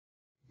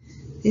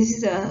This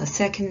is the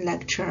second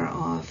lecture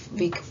of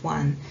week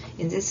 1.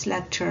 In this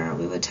lecture,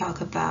 we will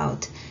talk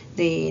about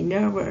the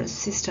nervous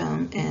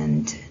system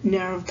and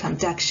nerve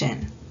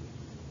conduction.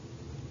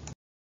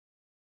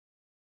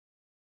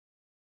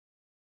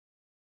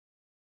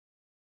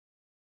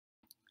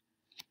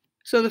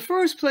 So the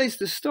first place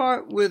to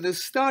start with the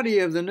study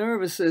of the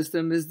nervous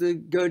system is to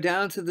go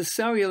down to the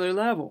cellular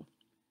level.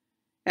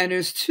 And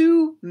there's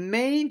two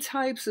main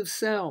types of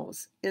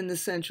cells in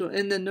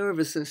the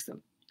nervous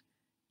system.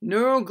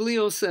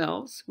 Neuroglial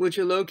cells, which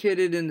are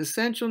located in the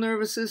central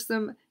nervous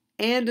system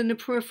and in the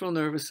peripheral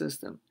nervous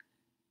system,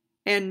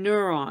 and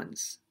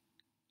neurons.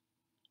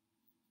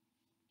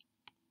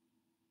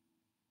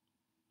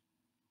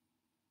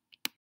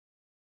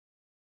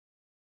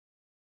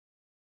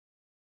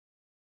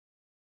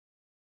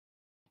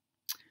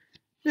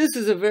 This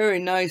is a very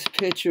nice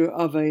picture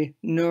of a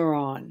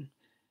neuron.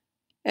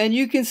 And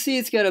you can see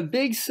it's got a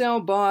big cell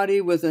body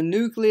with a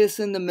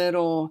nucleus in the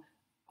middle,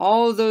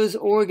 all those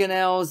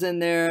organelles in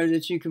there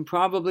that you can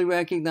probably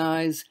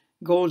recognize: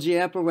 Golgi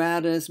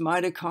apparatus,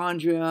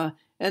 mitochondria,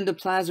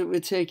 endoplasmic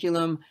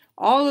reticulum.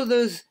 All of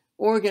those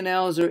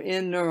organelles are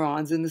in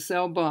neurons in the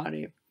cell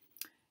body.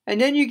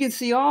 And then you can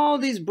see all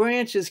these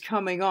branches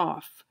coming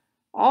off.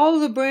 All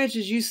of the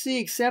branches you see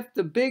except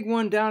the big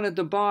one down at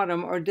the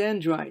bottom are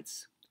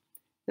dendrites.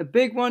 The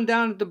big one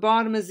down at the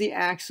bottom is the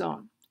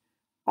axon.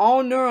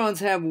 All neurons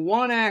have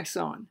one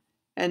axon,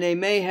 and they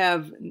may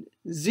have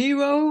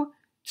 0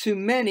 to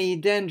many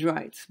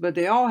dendrites, but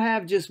they all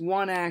have just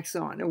one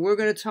axon. And we're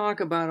going to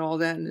talk about all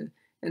that in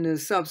the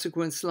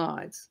subsequent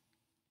slides.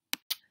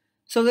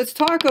 So let's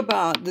talk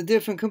about the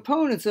different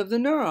components of the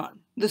neuron.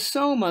 The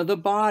soma, the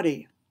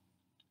body.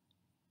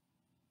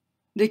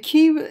 The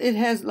key, it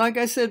has, like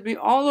I said,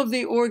 all of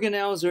the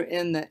organelles are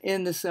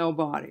in the cell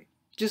body,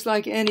 just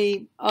like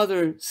any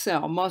other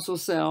cell, muscle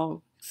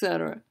cell,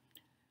 etc.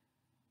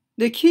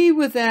 The key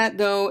with that,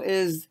 though,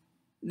 is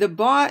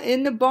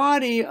in the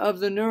body of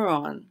the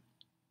neuron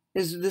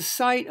is the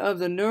site of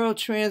the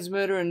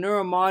neurotransmitter and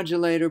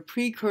neuromodulator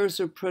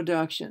precursor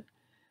production.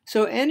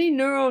 So any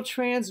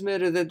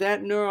neurotransmitter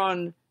that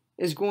neuron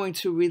is going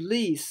to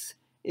release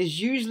is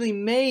usually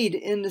made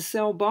in the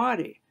cell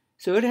body.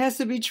 So it has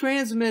to be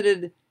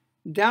transmitted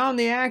down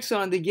the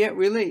axon to get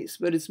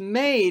released, but it's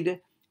made,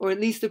 or at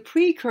least the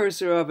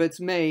precursor of it's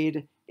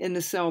made, in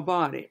the cell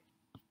body.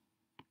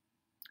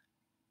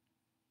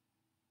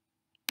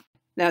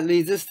 That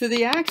leads us to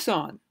the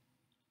axon.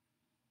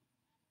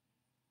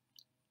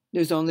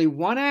 There's only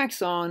one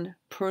axon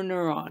per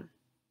neuron.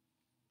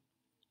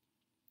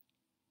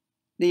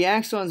 The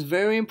axon is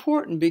very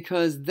important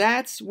because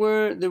that's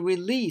where the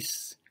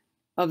release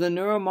of the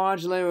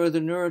neuromodulator or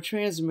the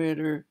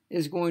neurotransmitter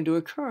is going to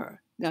occur,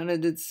 down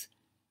at its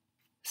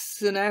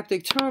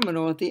synaptic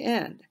terminal at the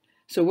end.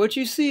 So what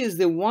you see is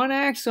the one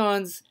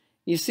axons,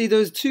 you see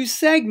those two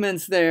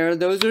segments there,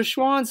 those are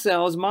Schwann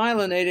cells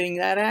myelinating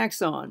that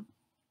axon.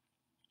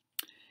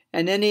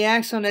 And then the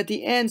axon at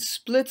the end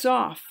splits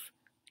off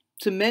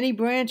to many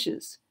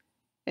branches.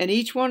 And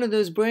each one of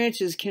those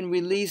branches can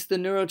release the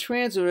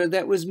neurotransmitter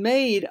that was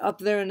made up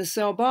there in the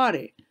cell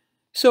body.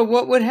 So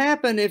what would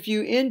happen if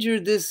you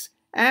injured this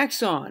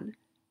axon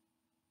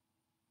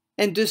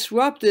and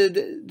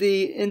disrupted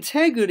the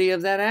integrity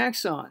of that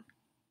axon?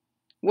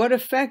 What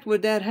effect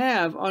would that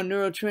have on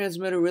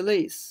neurotransmitter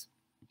release?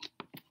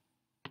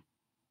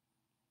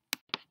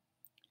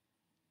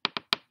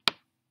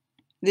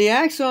 The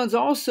axon is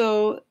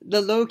also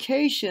the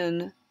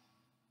location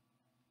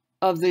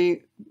of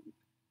the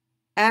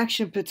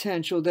action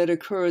potential that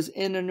occurs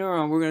in a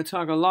neuron. We're going to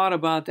talk a lot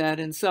about that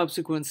in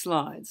subsequent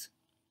slides.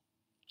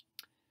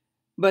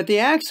 But the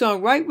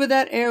axon, right where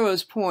that arrow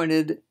is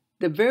pointed,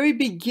 the very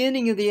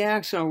beginning of the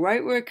axon,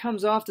 right where it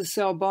comes off the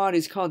cell body,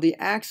 is called the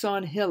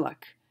axon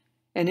hillock.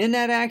 And in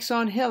that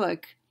axon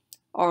hillock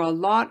are a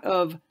lot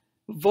of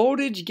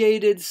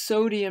voltage-gated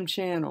sodium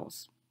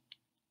channels.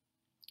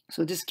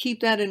 So just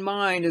keep that in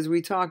mind as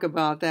we talk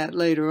about that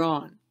later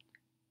on.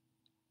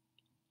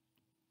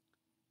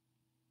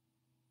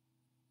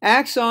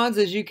 Axons,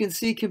 as you can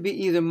see, can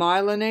be either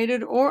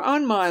myelinated or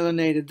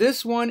unmyelinated.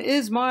 This one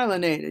is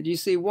myelinated. You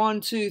see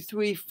 1, 2,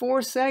 3,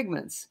 4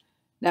 segments.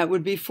 That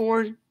would be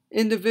 4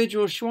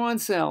 individual Schwann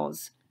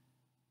cells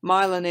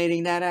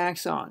myelinating that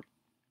axon.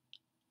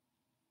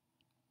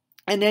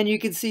 And then you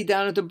can see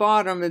down at the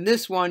bottom, in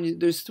this one,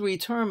 there's 3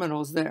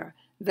 terminals there.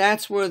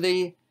 That's where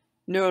the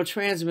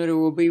neurotransmitter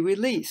will be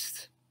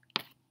released.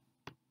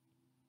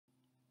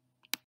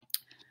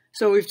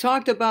 So we've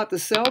talked about the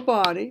cell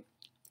body.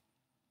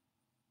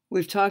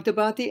 We've talked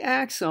about the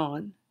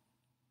axon.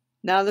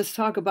 Now let's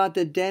talk about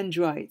the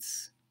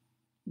dendrites.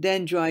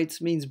 Dendrites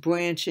means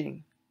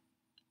branching,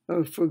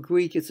 or for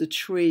Greek it's a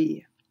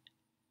tree.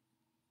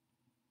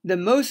 The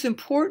most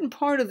important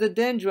part of the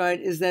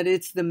dendrite is that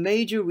it's the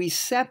major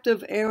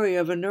receptive area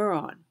of a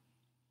neuron.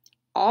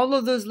 All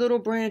of those little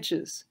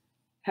branches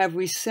have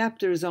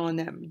receptors on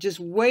them, just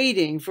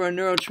waiting for a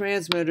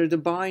neurotransmitter to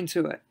bind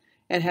to it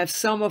and have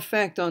some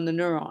effect on the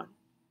neuron.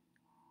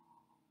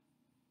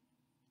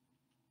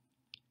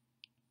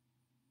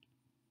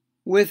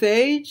 With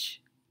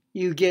age,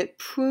 you get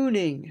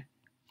pruning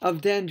of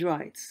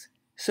dendrites.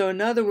 So in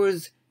other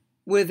words,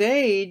 with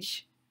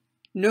age,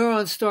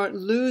 neurons start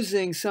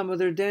losing some of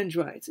their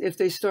dendrites. If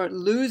they start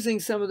losing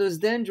some of those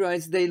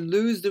dendrites, they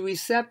lose the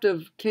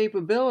receptive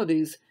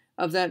capabilities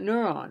of that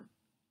neuron.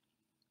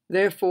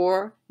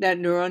 Therefore, that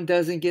neuron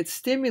doesn't get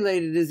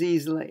stimulated as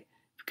easily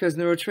because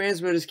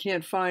neurotransmitters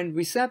can't find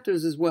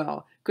receptors as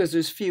well because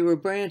there's fewer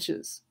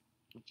branches.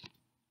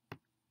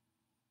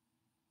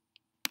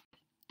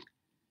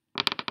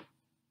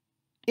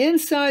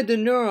 Inside the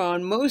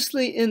neuron,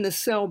 mostly in the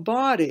cell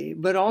body,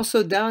 but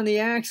also down the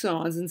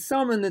axons and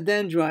some in the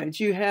dendrites,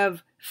 you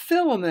have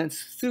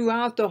filaments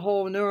throughout the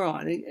whole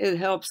neuron. It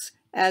helps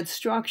add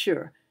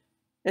structure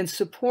and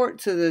support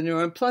to the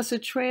neuron, plus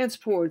it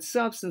transports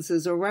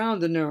substances around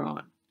the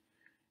neuron.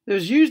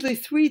 There's usually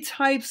 3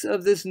 types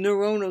of this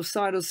neuronal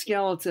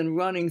cytoskeleton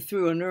running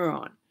through a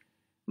neuron: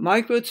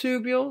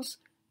 microtubules,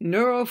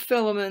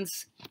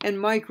 neurofilaments, and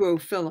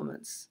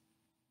microfilaments.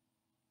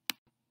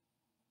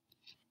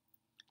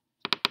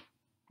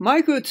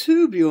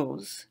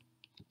 Microtubules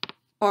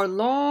are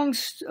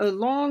a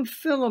long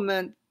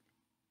filament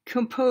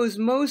composed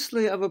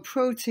mostly of a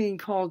protein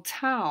called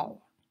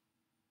tau.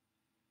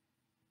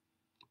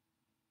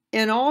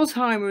 In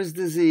Alzheimer's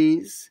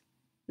disease,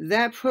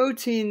 that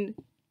protein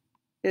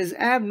is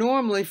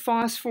abnormally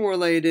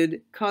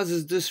phosphorylated,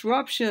 causes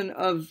disruption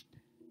of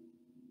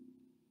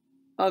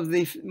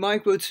the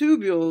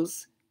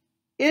microtubules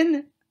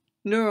in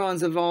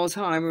neurons of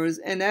Alzheimer's,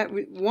 and that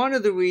one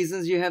of the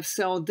reasons you have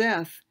cell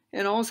death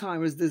in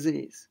Alzheimer's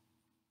disease.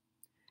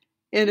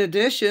 In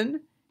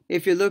addition,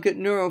 if you look at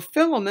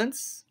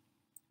neurofilaments,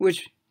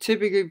 which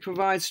typically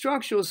provide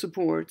structural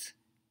support,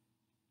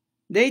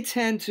 they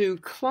tend to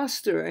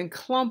cluster and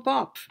clump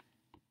up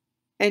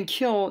and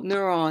kill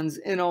neurons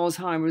in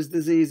Alzheimer's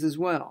disease as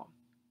well.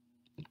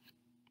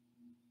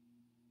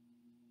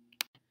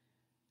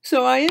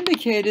 So I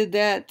indicated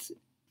that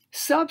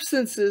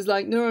substances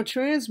like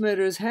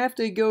neurotransmitters have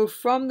to go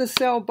from the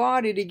cell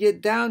body to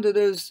get down to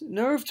those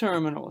nerve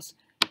terminals.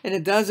 And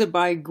it does it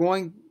by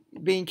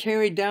being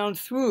carried down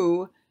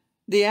through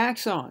the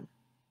axon.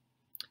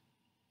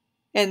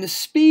 And the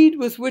speed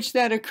with which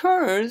that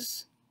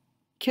occurs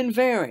can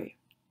vary.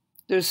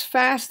 There's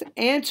fast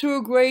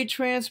anterograde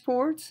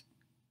transport,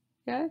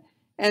 okay?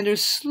 And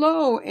there's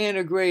slow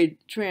antegrade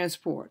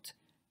transport.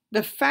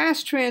 The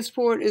fast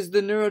transport is the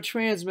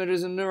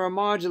neurotransmitters and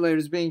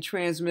neuromodulators being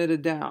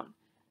transmitted down.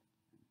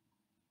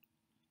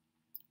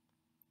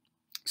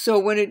 So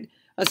when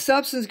a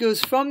substance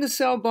goes from the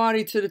cell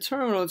body to the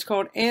terminal, it's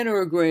called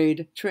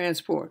anterograde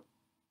transport.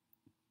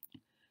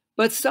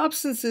 But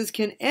substances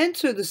can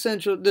enter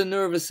the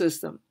nervous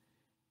system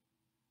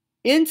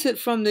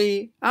from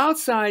the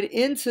outside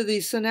into the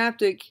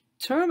synaptic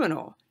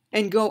terminal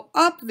and go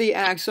up the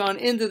axon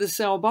into the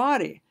cell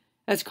body.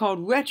 That's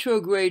called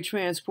retrograde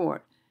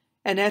transport.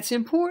 And that's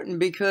important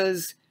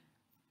because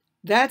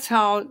that's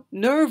how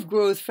nerve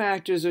growth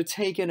factors are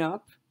taken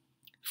up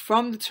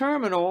from the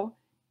terminal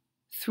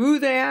through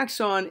the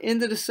axon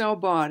into the cell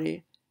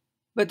body.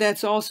 But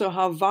that's also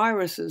how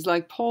viruses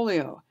like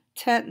polio,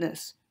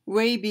 tetanus,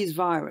 rabies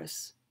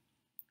virus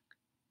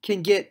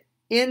can get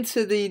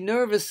into the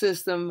nervous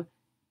system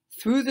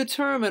through the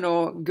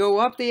terminal, go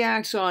up the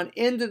axon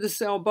into the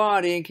cell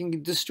body, and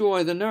can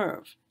destroy the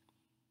nerve.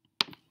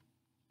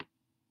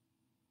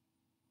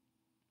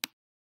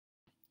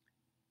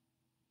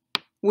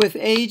 With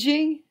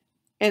aging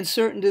and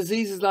certain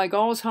diseases like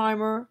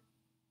Alzheimer's,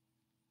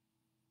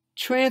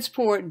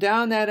 transport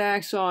down that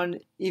axon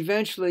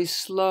eventually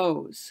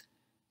slows.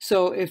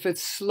 So if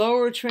it's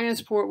slower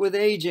transport with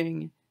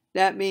aging,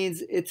 that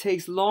means it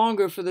takes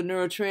longer for the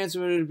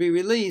neurotransmitter to be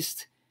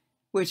released,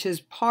 which is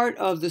part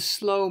of the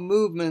slow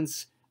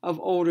movements of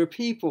older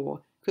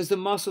people because the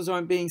muscles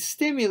aren't being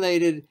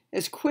stimulated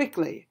as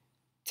quickly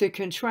to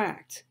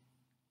contract.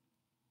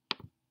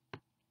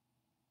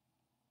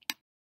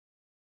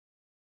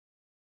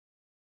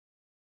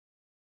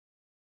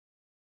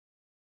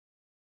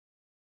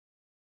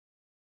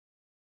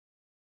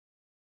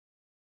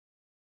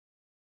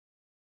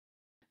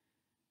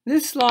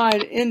 This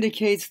slide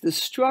indicates the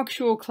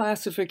structural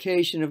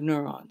classification of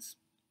neurons.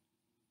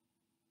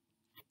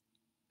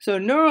 So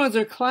neurons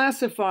are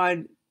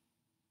classified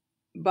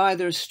by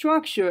their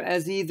structure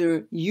as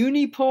either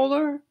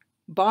unipolar,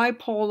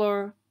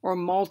 bipolar, or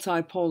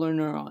multipolar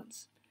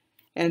neurons.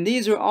 And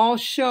these are all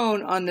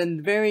shown on the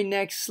very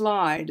next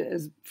slide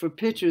for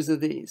pictures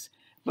of these.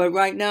 But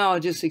right now I'll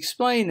just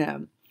explain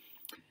them.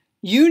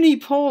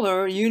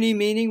 Unipolar, uni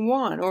meaning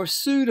one, or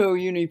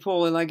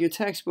pseudo-unipolar like your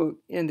textbook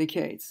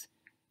indicates,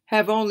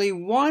 have only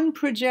one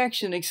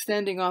projection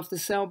extending off the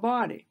cell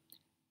body.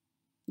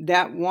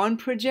 That one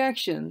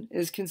projection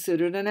is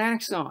considered an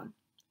axon.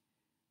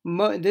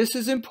 This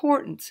is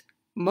important.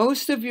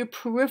 Most of your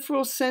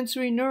peripheral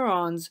sensory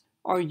neurons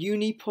are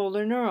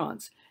unipolar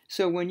neurons.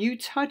 So when you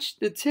touch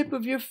the tip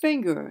of your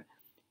finger,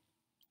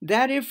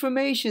 that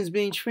information is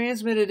being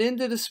transmitted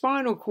into the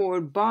spinal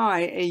cord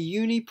by a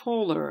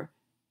unipolar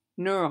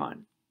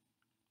neuron.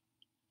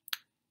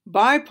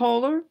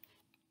 Bipolar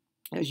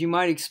As you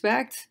might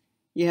expect,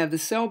 you have the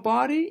cell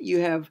body, you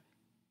have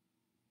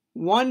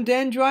one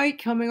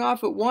dendrite coming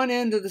off at one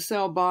end of the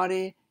cell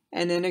body,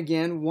 and then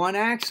again one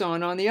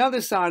axon on the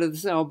other side of the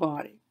cell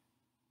body.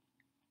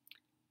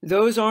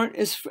 Those aren't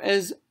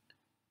as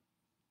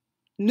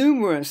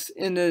numerous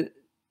in the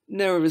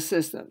nervous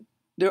system.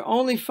 They're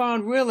only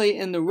found really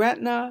in the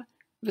retina,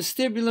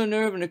 vestibular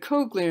nerve, and the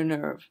cochlear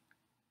nerve.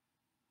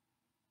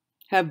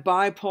 Have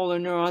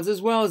bipolar neurons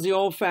as well as the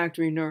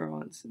olfactory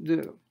neurons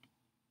do.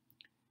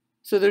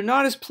 So they're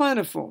not as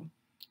plentiful.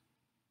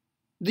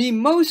 The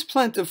most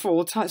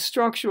plentiful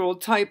structural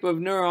type of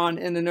neuron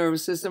in the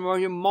nervous system are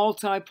your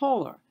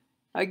multipolar.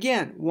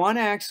 Again, one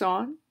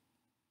axon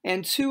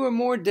and two or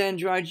more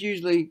dendrites,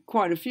 usually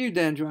quite a few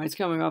dendrites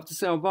coming off the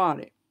cell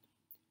body.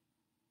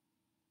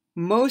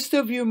 Most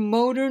of your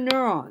motor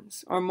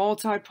neurons are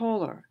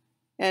multipolar,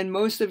 and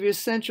most of your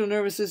central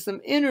nervous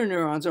system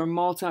interneurons are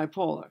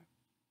multipolar.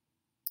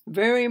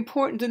 Very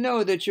important to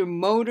know that your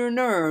motor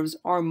nerves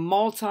are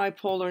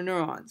multipolar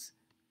neurons.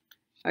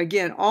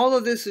 Again, all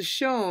of this is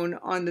shown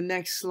on the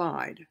next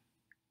slide.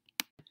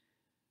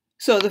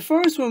 So the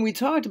first one we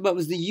talked about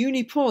was the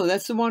unipolar.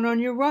 That's the one on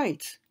your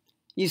right.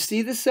 You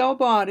see the cell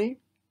body,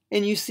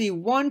 and you see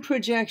one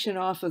projection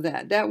off of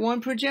that. That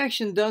one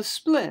projection does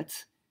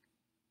split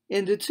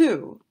into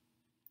two,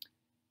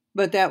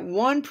 but that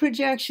one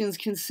projection is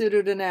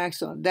considered an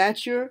axon.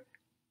 That's your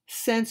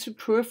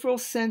peripheral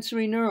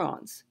sensory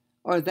neurons,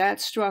 or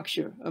that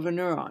structure of a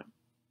neuron.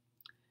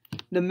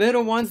 The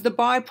middle one's the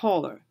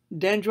bipolar.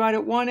 Dendrite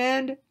at one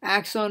end,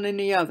 axon in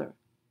the other.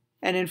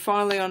 And then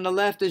finally on the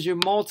left is your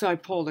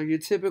multipolar, your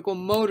typical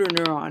motor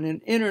neuron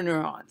and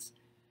interneurons.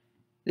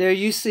 There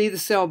you see the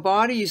cell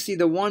body, you see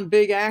the one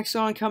big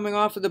axon coming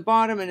off of the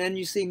bottom, and then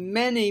you see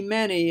many,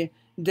 many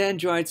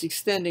dendrites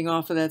extending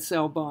off of that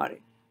cell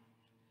body.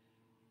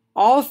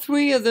 All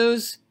three of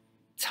those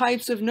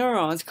types of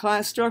neurons,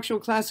 structural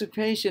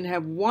classification,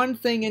 have one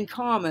thing in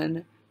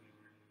common,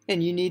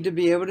 and you need to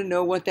be able to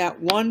know what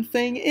that one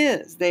thing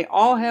is. They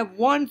all have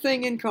one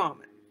thing in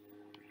common.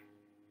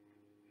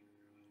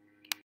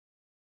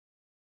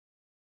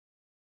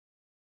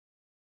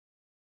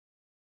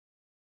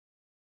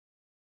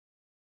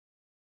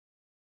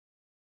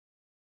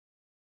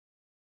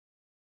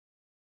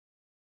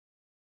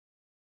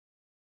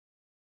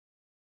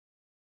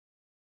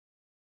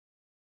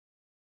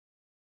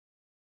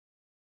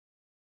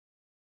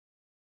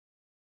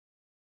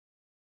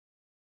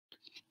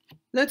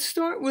 Let's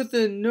start with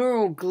the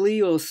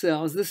neuroglial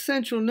cells, the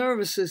central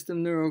nervous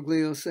system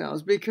neuroglial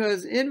cells,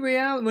 because in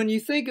reality, when you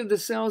think of the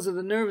cells of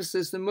the nervous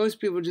system, most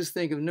people just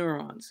think of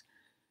neurons.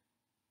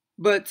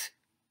 But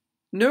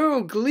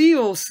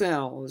neuroglial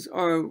cells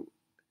are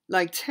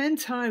like 10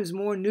 times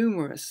more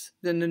numerous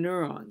than the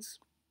neurons.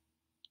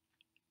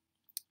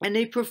 And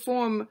they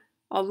perform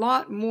a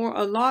lot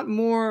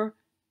more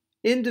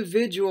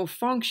individual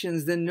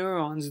functions than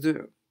neurons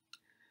do.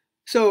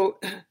 So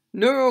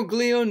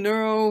neuroglial,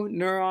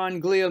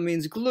 neuron, glial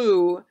means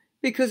glue,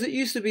 because it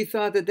used to be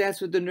thought that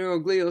that's what the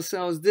neuroglial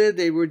cells did.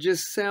 They were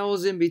just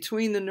cells in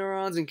between the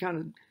neurons and kind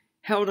of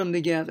held them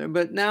together.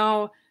 But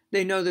now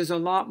they know there's a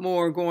lot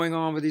more going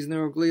on with these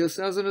neuroglial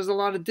cells, and there's a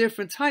lot of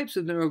different types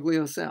of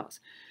neuroglial cells.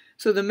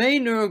 So the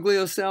main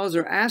neuroglial cells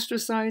are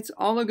astrocytes,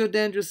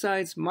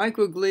 oligodendrocytes,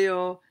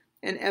 microglial,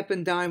 and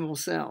ependymal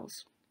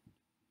cells.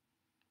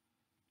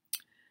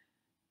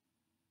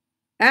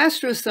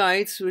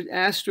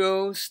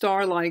 Astrocytes,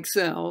 star-like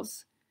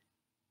cells,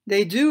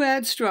 they do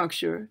add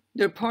structure.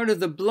 They're part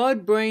of the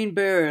blood-brain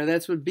barrier.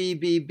 That's what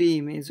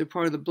BBB means. They're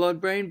part of the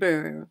blood-brain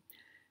barrier.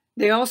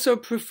 They also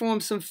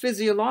perform some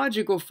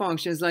physiological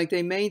functions, like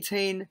they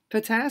maintain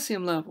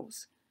potassium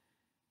levels.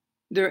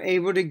 They're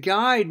able to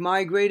guide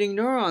migrating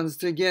neurons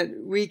to get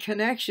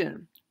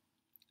reconnection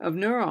of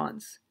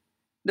neurons.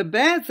 The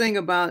bad thing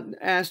about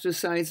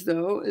astrocytes,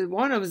 though,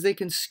 one of them is they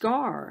can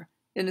scar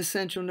in the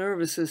central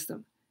nervous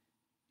system.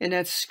 And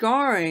that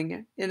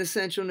scarring in the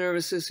central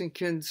nervous system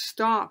can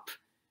stop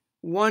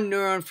one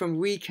neuron from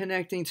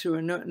reconnecting to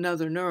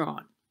another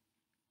neuron.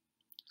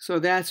 So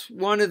that's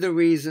one of the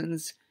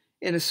reasons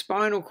in a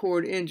spinal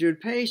cord injured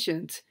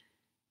patient,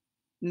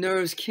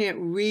 nerves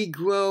can't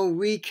regrow,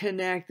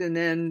 reconnect, and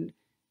then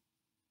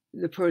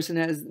the person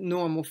has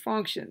normal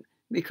function,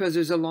 because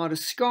there's a lot of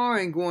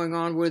scarring going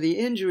on where the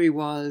injury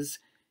was,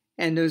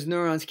 and those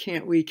neurons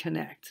can't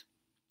reconnect.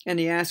 And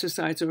the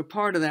astrocytes are a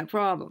part of that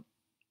problem.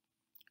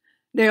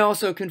 They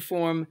also can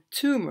form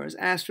tumors,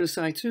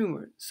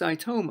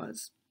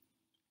 astrocytomas.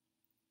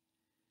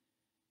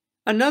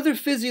 Another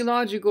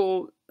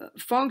physiological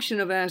function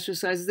of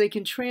astrocytes is they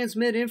can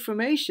transmit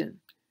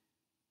information.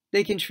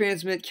 They can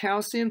transmit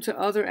calcium to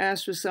other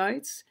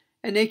astrocytes,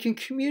 and they can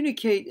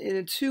communicate in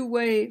a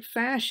two-way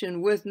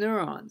fashion with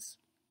neurons.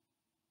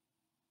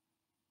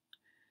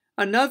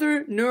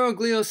 Another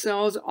neuroglial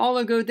cell is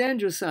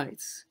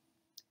oligodendrocytes.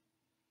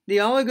 The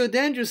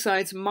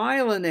oligodendrocytes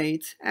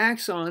myelinate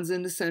axons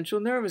in the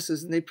central nervous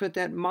system. They put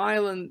that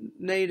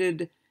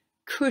myelinated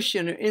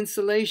cushion or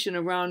insulation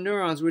around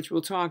neurons, which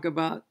we'll talk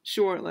about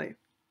shortly.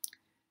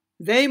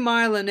 They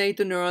myelinate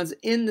the neurons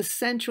in the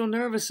central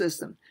nervous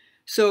system.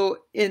 So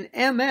in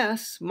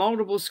MS,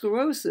 multiple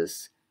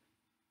sclerosis,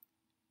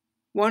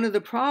 one of the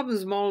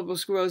problems of multiple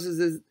sclerosis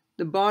is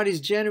the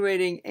body's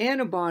generating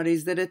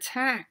antibodies that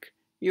attack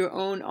your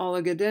own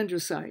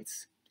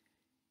oligodendrocytes.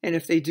 And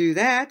if they do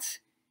that,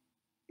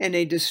 and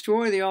they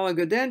destroy the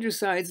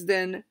oligodendrocytes,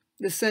 then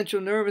the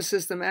central nervous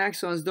system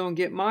axons don't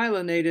get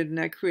myelinated, and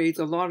that creates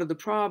a lot of the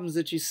problems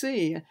that you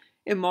see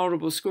in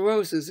multiple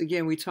sclerosis.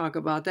 Again, we talk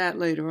about that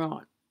later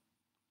on.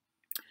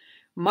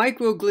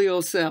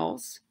 Microglial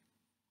cells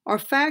are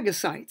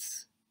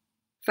phagocytes.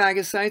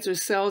 Phagocytes are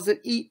cells that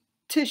eat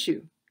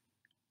tissue.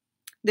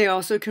 They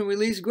also can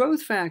release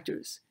growth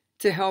factors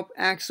to help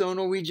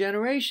axonal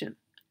regeneration.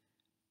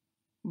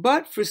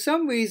 But for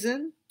some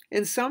reason,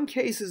 in some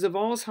cases of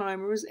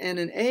Alzheimer's and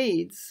in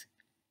AIDS,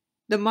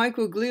 the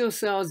microglial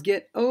cells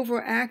get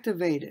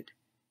overactivated,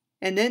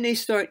 and then they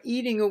start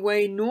eating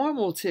away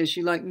normal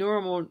tissue like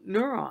normal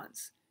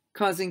neurons,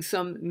 causing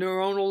some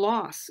neuronal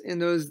loss in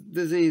those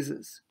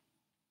diseases.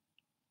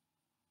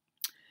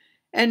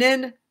 And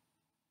then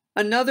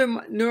another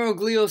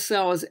neuroglial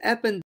cell is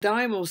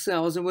ependymal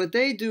cells, and what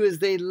they do is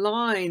they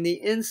line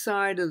the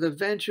inside of the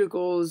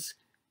ventricles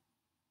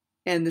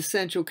and the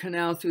central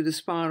canal through the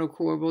spinal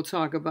cord. We'll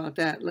talk about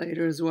that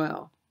later as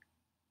well.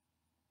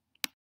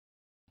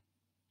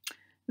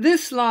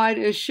 This slide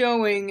is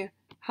showing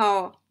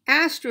how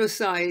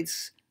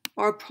astrocytes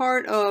are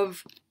part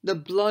of the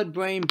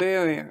blood-brain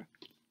barrier.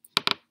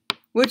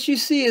 What you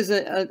see is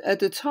at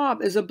the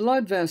top is a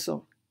blood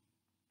vessel.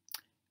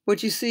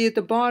 What you see at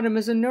the bottom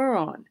is a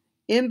neuron.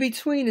 In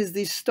between is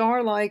the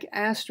star-like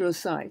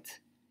astrocyte,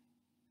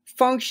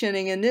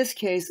 functioning in this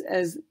case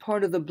as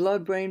part of the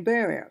blood-brain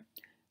barrier.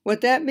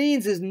 What that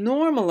means is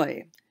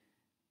normally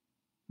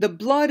the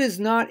blood is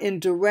not in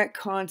direct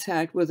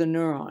contact with a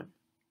neuron.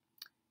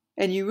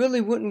 And you really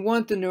wouldn't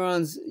want the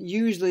neurons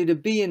usually to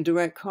be in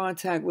direct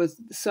contact with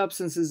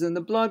substances in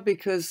the blood,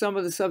 because some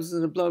of the substances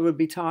in the blood would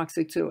be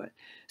toxic to it.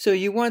 So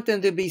you want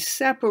them to be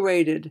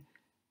separated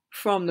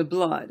from the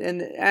blood.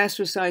 And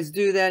astrocytes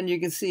do that, and you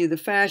can see the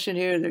fashion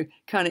here. They're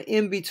kind of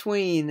in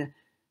between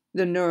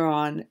the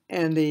neuron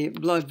and the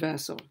blood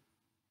vessel.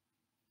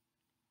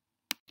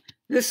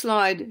 This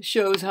slide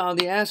shows how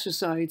the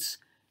astrocytes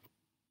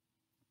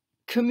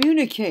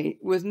communicate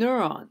with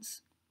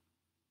neurons.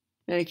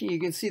 And you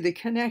can see the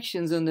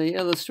connections in the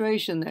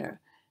illustration there.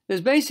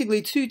 There's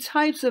basically two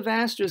types of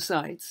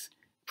astrocytes.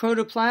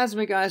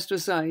 Protoplasmic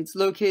astrocytes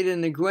located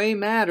in the gray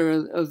matter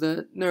of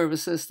the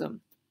nervous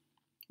system.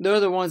 They're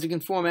the ones that can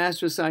form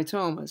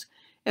astrocytomas.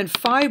 And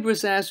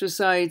fibrous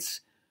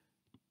astrocytes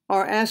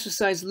are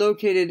astrocytes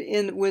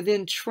located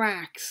within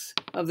tracts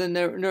of the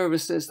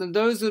nervous system.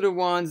 Those are the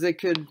ones that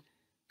could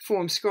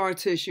form scar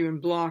tissue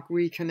and block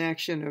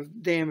reconnection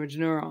of damaged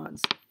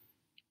neurons.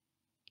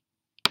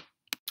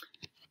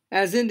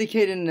 As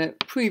indicated in the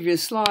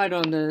previous slide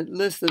on the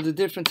list of the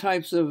different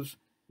types of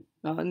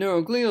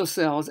neuroglial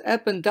cells,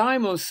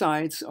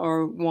 ependymocytes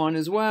are one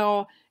as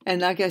well.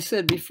 And like I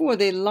said before,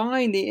 they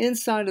line the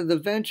inside of the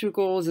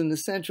ventricles and the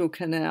central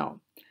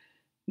canal.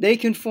 They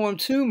can form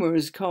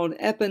tumors called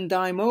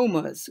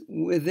ependymomas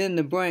within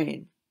the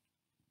brain.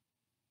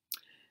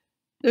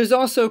 There's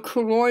also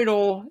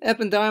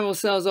ependymal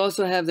cells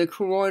also have the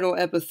choroidal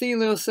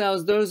epithelial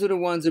cells. Those are the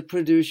ones that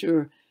produce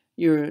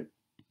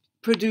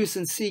produce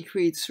and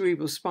secrete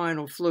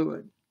cerebrospinal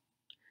fluid.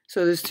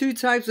 So there's two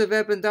types of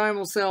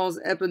ependymal cells,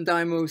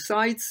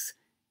 ependymocytes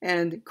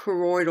and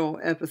choroidal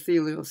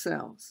epithelial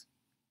cells.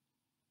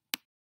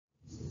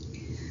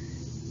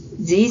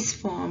 This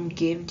form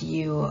gives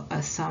you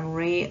a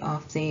summary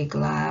of the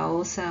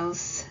glial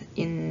cells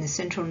in the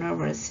central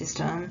nervous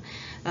system,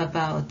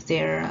 about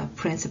their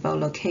principal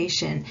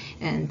location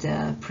and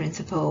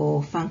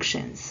principal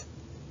functions.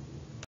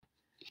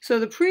 So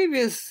the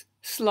previous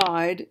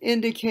slide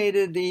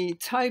indicated the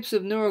types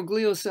of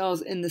neuroglial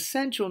cells in the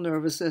central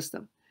nervous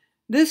system.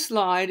 This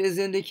slide is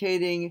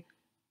indicating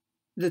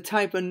the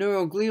type of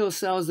neuroglial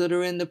cells that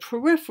are in the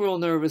peripheral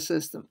nervous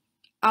system,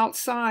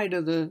 outside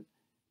of the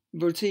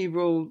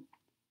vertebral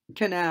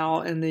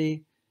canal and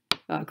the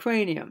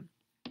cranium.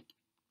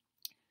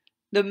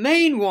 The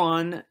main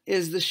one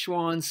is the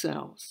Schwann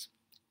cells.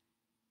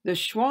 The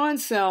Schwann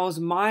cells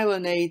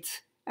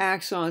myelinate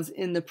axons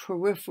in the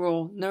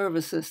peripheral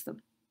nervous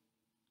system.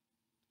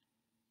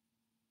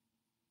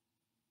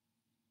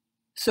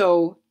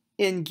 So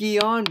in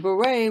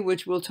Guillain-Barré,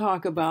 which we'll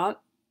talk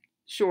about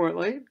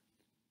shortly,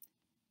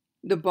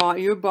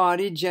 your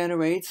body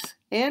generates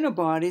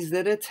antibodies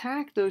that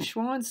attack those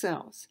Schwann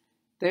cells.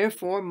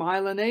 Therefore,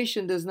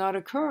 myelination does not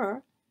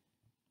occur,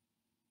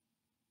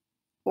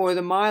 or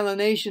the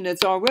myelination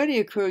that's already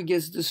occurred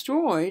gets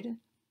destroyed,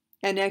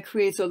 and that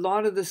creates a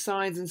lot of the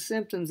signs and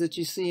symptoms that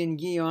you see in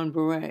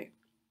Guillain-Barré.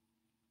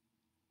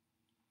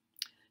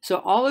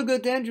 So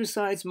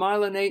oligodendrocytes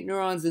myelinate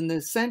neurons in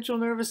the central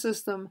nervous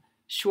system.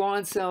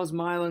 Schwann cells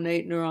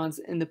myelinate neurons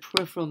in the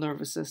peripheral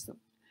nervous system.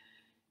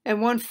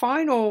 And one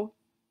final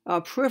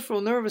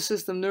peripheral nervous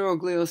system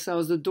neuroglial cell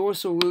is the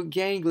dorsal root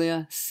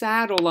ganglia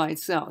satellite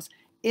cells.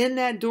 in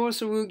that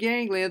dorsal root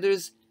ganglia,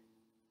 there's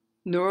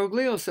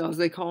neuroglial cells.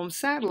 They call them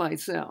satellite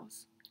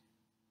cells.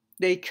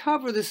 They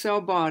cover the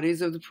cell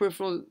bodies of the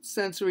peripheral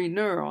sensory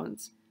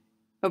neurons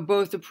of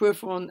both the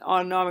peripheral and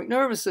autonomic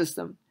nervous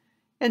system,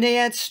 and they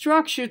add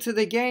structure to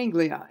the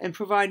ganglia and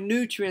provide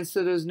nutrients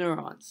to those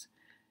neurons.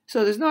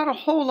 So there's not a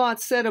whole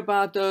lot said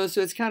about those,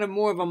 so it's kind of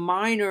more of a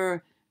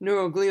minor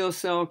neuroglial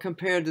cell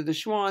compared to the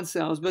Schwann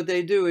cells, but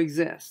they do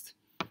exist.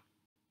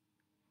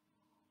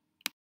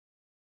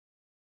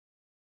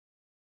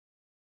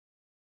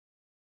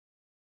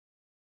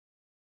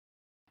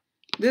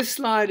 This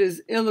slide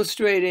is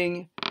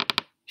illustrating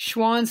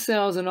Schwann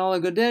cells and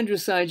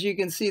oligodendrocytes. You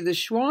can see the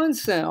Schwann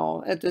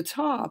cell at the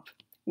top,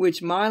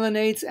 which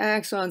myelinates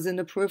axons in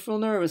the peripheral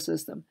nervous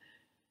system.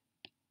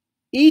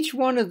 Each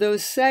one of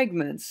those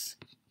segments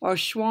are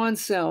Schwann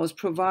cells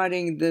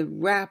providing the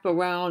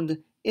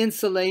wraparound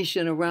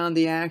insulation around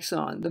the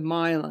axon, the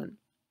myelin.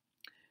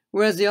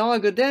 Whereas the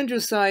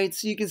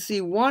oligodendrocytes, you can see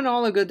one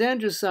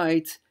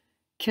oligodendrocyte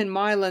can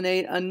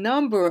myelinate a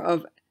number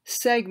of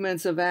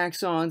segments of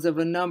axons of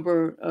a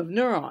number of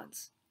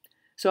neurons.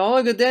 So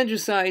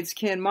oligodendrocytes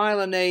can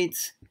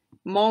myelinate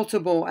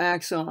multiple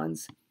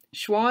axons.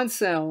 Schwann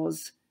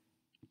cells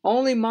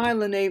only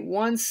myelinate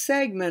one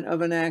segment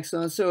of an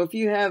axon. So if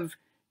you have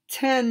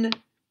 10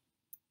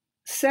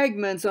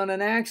 segments on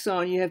an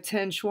axon, you have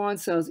 10 Schwann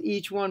cells,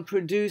 each one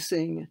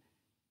producing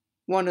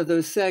one of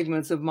those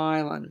segments of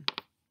myelin.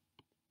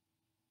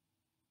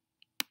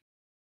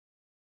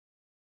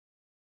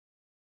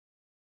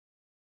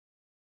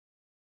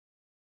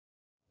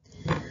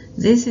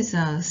 This is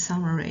a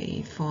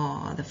summary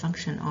for the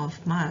function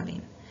of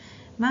myelin.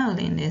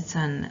 Myelin is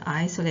an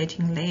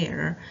isolating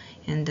layer,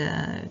 and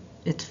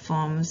it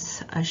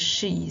forms a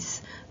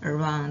sheath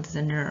around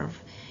the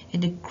nerve.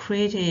 It is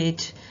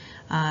created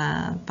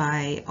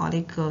by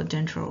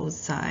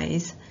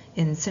oligodendrocytes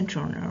in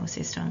central nervous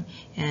system,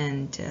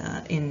 and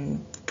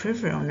in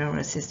peripheral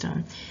nervous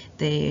system,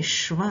 the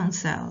Schwann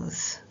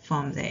cells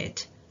form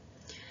that.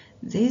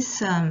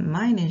 This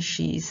myelin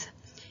sheath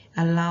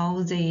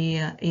allow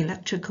the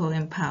electrical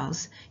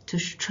impulse to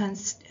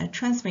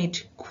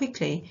transmit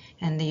quickly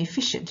and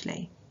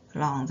efficiently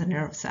along the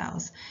nerve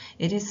cells.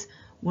 It is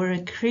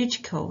very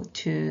critical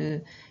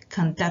to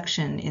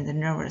conduction in the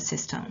nervous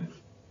system.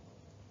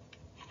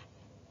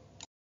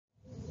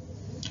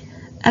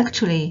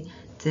 Actually,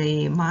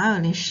 the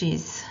myelin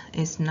sheath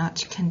is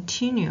not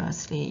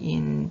continuously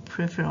in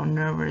peripheral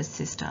nervous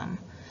system.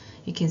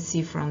 You can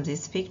see from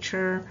this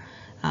picture,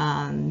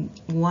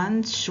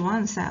 one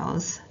Schwann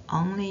cells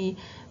only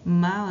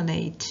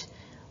myelinate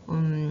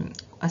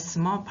a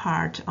small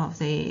part of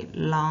the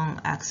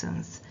long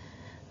axons.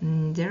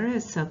 There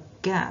is a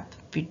gap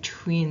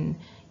between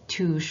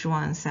two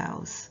Schwann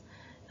cells.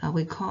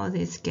 We call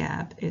this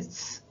gap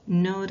its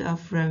node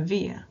of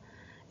Ranvier.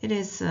 It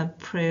is a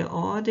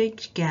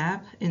periodic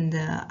gap in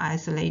the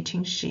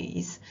isolating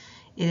sheath.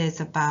 It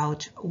is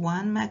about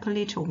 1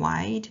 microliter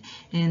wide,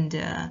 and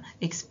in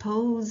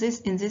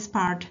this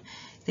part,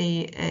 they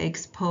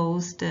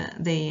exposed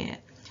the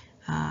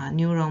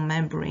neural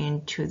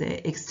membrane to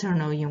the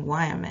external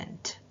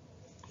environment.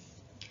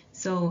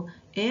 So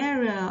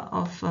area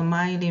of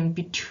myelin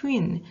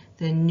between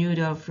the node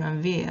of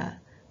Ranvier,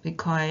 we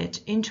call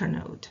it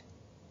internode.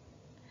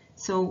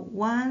 So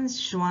one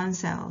Schwann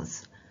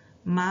cells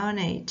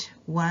myelinate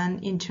one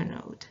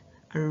internode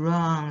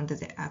around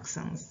the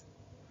axons.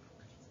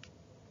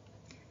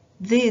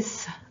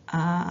 This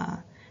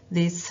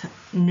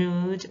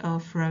node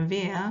of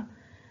Ranvier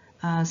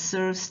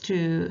serves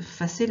to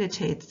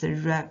facilitate the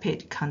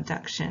rapid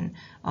conduction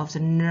of the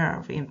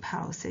nerve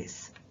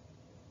impulses.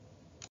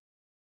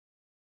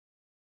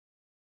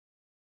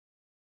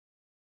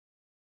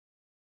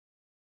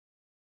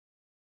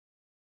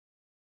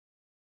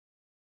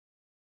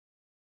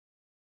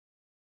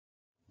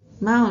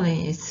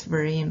 Myelin is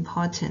very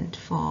important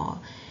for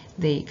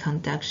the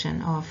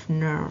conduction of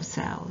nerve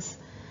cells,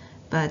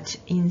 but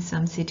in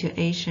some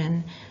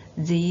situations,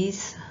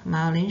 these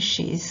myelin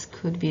sheaths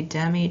could be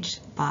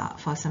damaged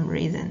for some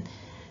reason,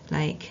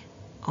 like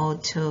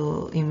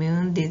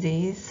autoimmune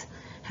disease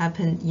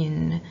happen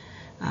in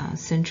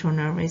central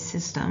nervous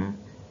system,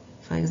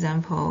 for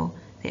example,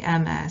 the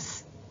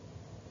MS,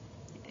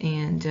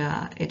 and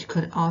it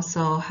could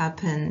also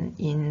happen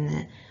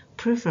in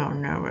peripheral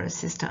nervous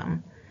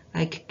system,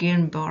 like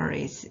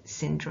Guillain-Barré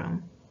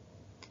syndrome.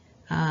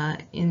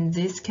 In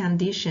these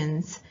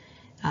conditions,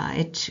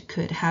 it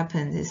could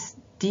happen this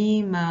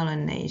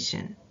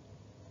demyelination.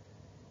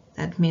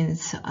 That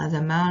means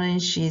the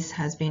myelin sheath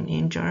has been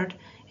injured.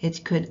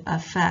 It could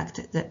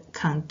affect the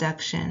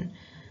conduction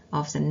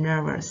of the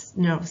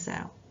nerve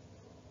cell.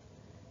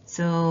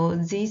 So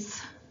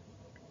these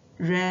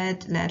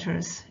red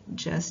letters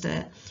just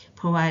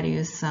provide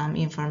you some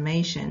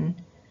information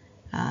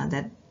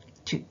that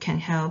can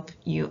help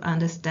you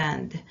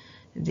understand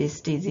this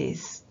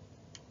disease.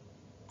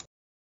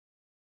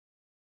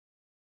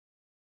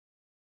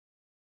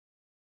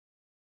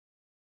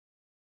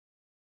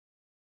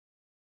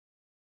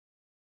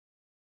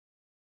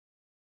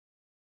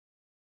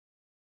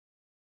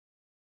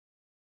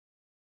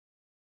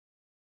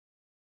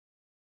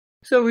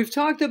 So we've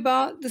talked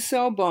about the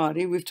cell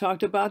body, we've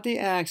talked about the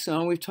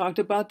axon, we've talked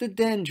about the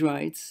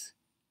dendrites.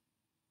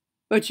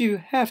 But you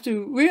have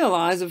to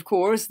realize, of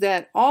course,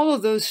 that all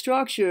of those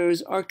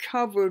structures are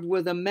covered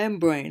with a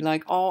membrane,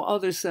 like all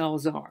other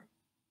cells are.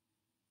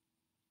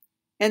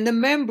 And the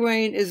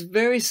membrane is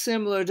very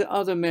similar to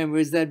other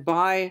membranes, that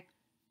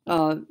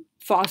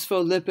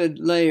phospholipid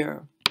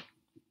layer.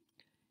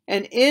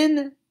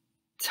 And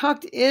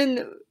tucked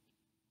in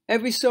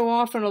every so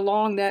often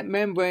along that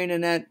membrane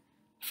and that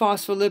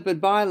phospholipid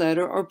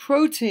bilayer are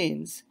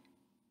proteins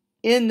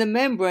in the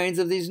membranes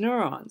of these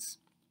neurons.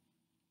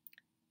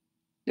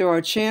 There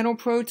are channel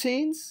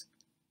proteins,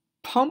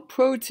 pump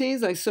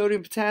proteins like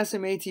sodium,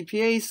 potassium,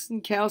 ATPase,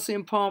 and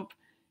calcium pump,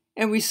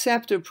 and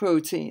receptor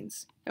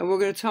proteins. And we're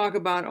going to talk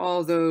about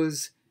all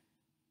those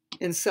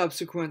in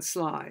subsequent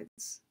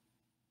slides.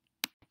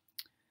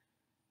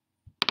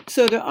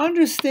 So to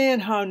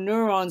understand how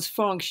neurons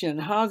function,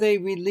 how they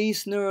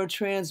release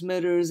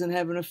neurotransmitters and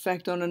have an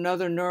effect on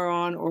another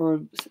neuron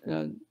or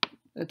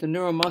at the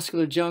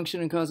neuromuscular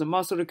junction and cause a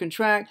muscle to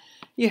contract,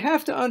 you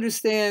have to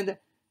understand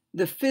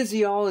the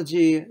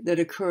physiology that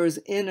occurs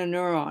in a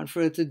neuron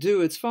for it to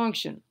do its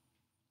function.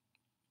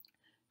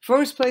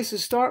 First place to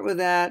start with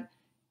that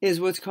is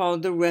what's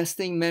called the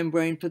resting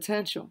membrane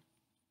potential.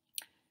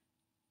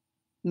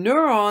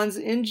 Neurons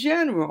in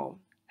general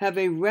have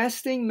a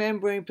resting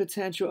membrane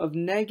potential of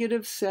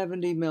negative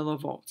 70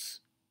 millivolts.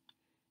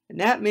 And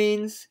that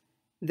means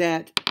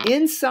that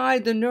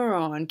inside the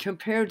neuron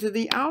compared to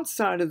the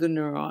outside of the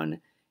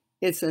neuron,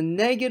 it's a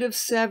negative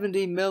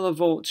 70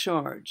 millivolt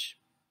charge.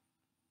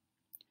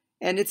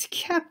 And it's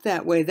kept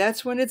that way.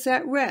 That's when it's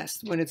at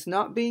rest, when it's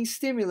not being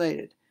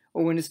stimulated,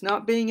 or when it's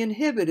not being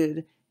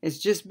inhibited, it's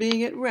just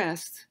being at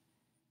rest.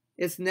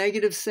 It's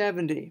negative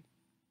 70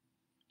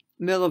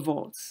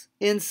 millivolts,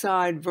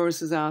 inside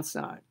versus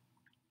outside.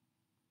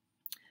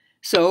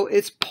 So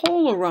it's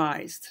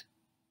polarized.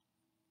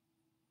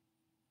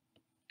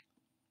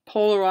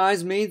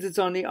 Polarized means it's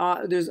on the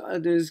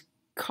there's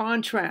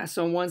contrast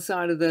on one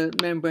side of the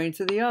membrane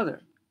to the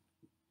other.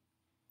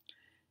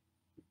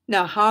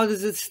 Now, how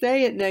does it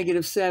stay at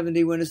negative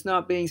 70 when it's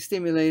not being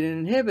stimulated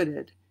and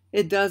inhibited?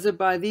 It does it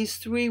by these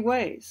three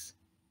ways.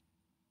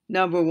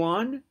 Number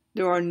one,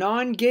 there are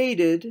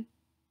non-gated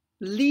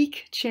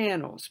leak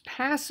channels,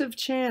 passive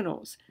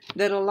channels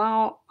that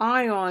allow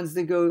ions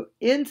to go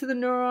into the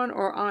neuron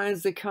or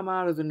ions that come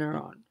out of the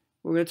neuron.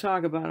 We're going to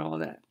talk about all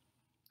that.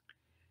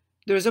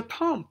 There's a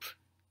pump,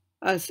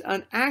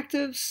 an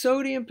active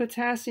sodium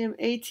potassium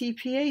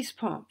ATPase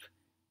pump.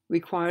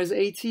 Requires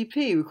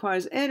ATP,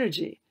 requires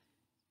energy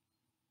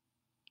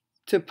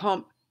to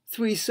pump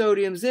 3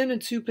 sodiums in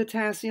and 2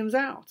 potassiums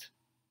out.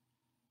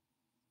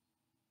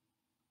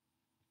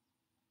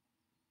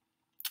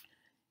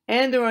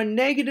 And there are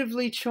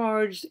negatively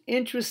charged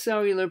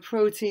intracellular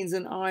proteins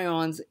and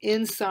ions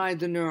inside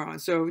the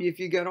neuron. So if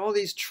you got all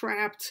these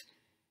trapped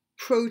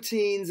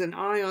proteins and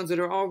ions that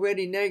are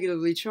already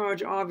negatively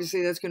charged,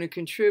 obviously that's going to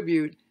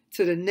contribute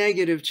to the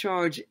negative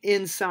charge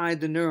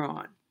inside the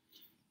neuron.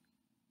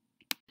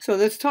 So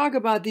let's talk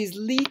about these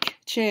leak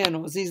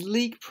channels, these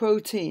leak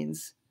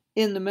proteins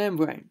in the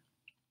membrane.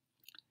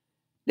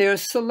 They are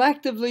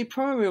selectively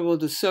permeable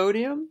to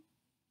sodium,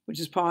 which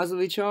is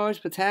positively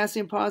charged,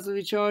 potassium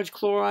positively charged,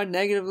 chloride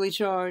negatively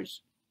charged.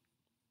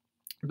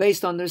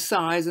 Based on their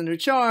size and their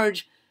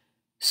charge,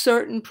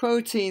 certain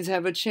proteins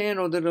have a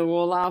channel that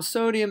will allow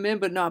sodium in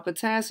but not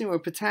potassium, or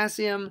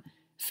potassium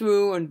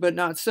through but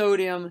not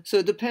sodium. So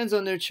it depends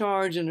on their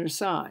charge and their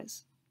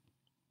size.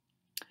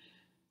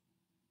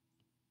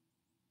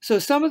 So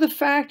some of the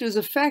factors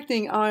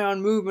affecting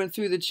ion movement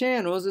through the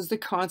channels is the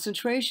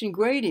concentration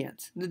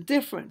gradient, the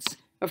difference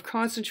of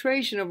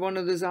concentration of one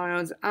of those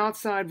ions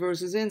outside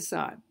versus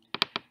inside.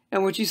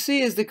 And what you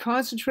see is the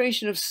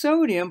concentration of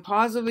sodium,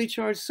 positively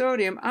charged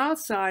sodium,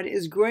 outside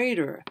is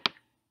greater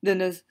than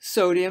the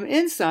sodium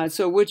inside.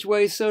 So which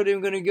way is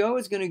sodium going to go?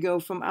 It's going to go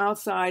from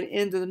outside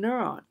into the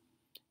neuron,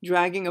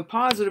 dragging a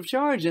positive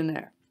charge in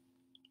there.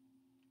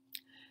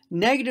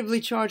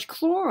 Negatively charged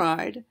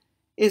chloride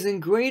is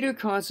in greater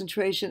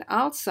concentration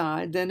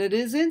outside than it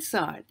is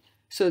inside.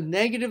 So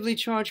negatively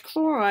charged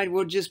chloride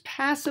will just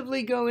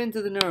passively go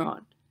into the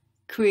neuron,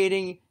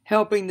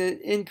 helping to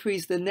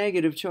increase the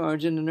negative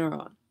charge in the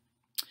neuron.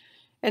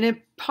 And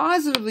then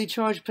positively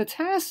charged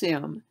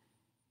potassium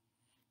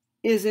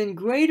is in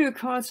greater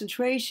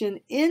concentration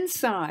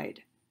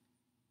inside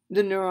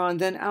the neuron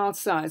than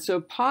outside.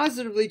 So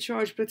positively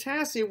charged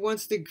potassium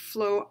wants to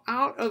flow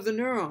out of the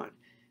neuron.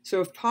 So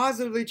if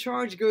positively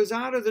charged goes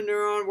out of the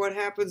neuron, what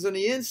happens on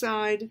the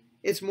inside?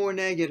 It's more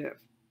negative.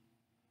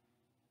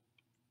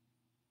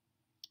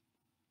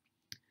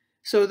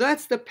 So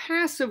that's the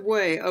passive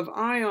way of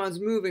ions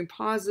moving,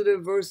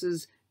 positive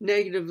versus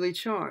negatively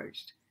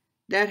charged.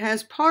 That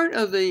has part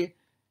of the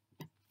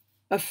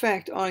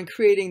effect on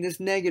creating this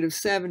negative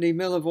 70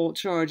 millivolt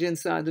charge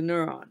inside the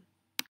neuron.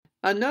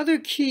 Another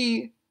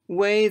key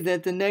way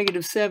that the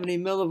negative 70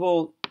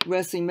 millivolt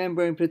resting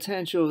membrane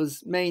potential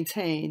is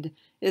maintained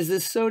is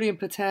this sodium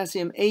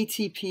potassium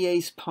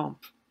ATPase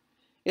pump.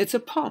 It's a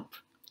pump.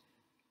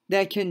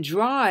 that can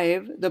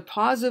drive the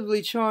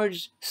positively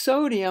charged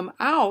sodium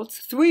out,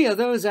 3 of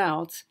those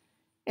out,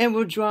 and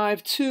will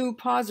drive 2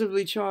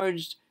 positively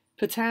charged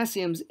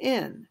potassiums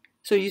in.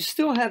 So you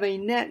still have a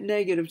net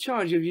negative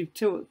charge. If you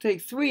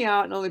take 3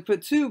 out and only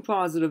put 2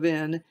 positive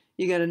in,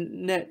 you got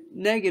a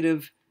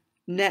negative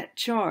net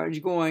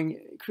charge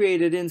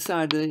created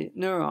inside the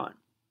neuron.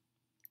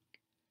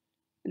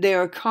 They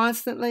are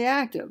constantly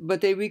active,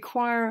 but they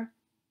require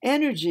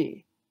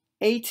energy,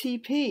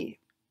 ATP,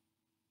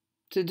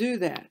 to do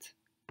that.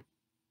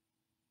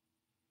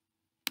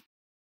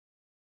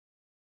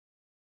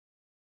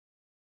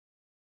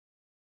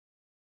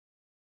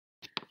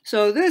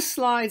 So this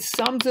slide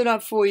sums it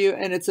up for you,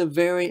 and it's a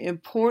very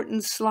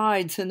important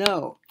slide to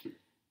know.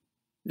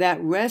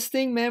 That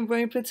resting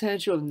membrane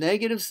potential of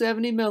negative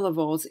 70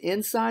 millivolts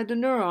inside the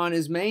neuron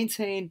is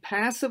maintained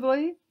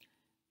passively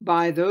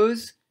by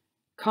those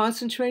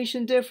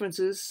concentration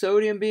differences,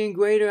 sodium being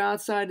greater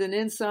outside than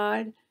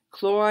inside,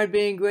 chloride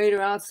being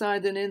greater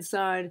outside than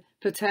inside,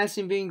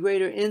 potassium being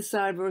greater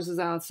inside versus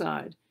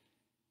outside.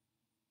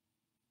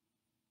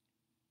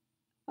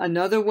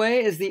 Another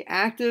way is the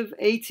active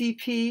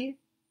ATP,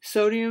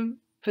 sodium,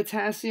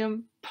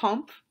 potassium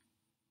pump,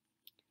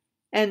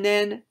 and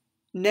then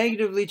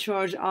negatively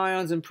charged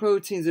ions and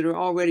proteins that are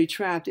already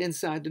trapped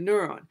inside the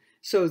neuron.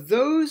 So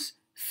those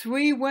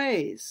 3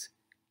 ways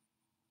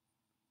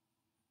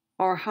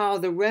are how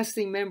the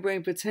resting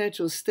membrane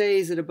potential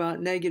stays at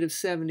about negative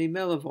 70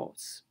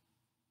 millivolts.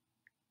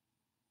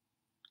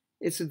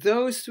 It's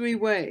those 3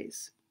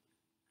 ways.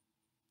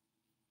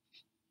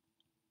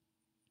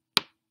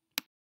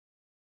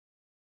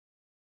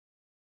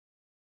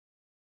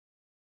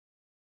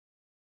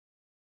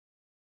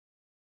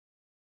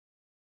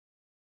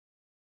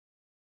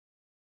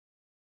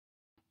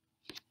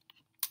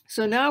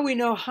 So now we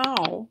know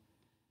how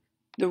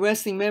the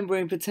resting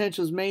membrane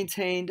potential is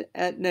maintained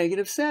at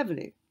negative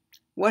 70.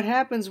 What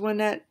happens when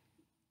that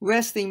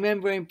resting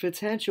membrane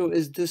potential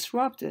is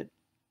disrupted?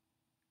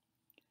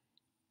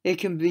 It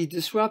can be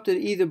disrupted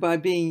either by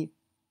being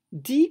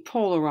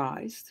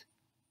depolarized.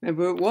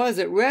 Remember, it was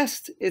at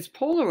rest, it's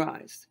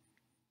polarized.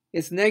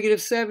 It's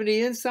negative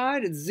 70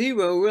 inside, it's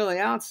 0 really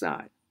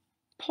outside.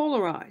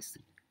 Polarized.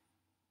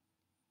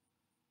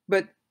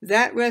 But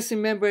that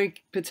resting membrane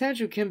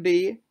potential can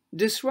be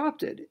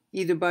disrupted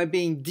either by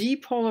being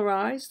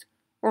depolarized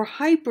or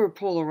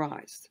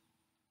hyperpolarized.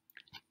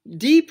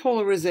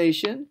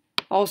 Depolarization,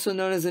 also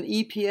known as an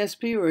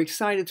EPSP or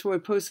excitatory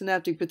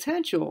postsynaptic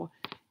potential,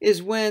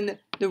 is when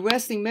the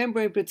resting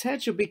membrane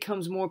potential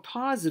becomes more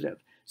positive.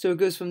 So it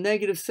goes from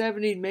negative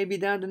 70 maybe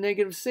down to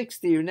negative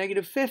 60 or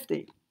negative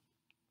 50.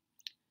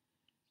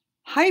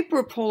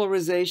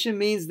 Hyperpolarization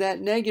means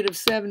that negative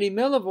 70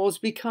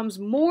 millivolts becomes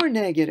more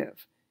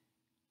negative.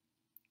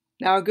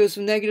 Now it goes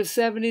from negative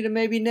 70 to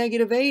maybe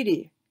negative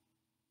 80.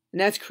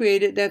 And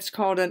that's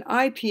called an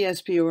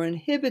IPSP or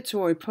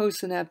inhibitory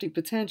postsynaptic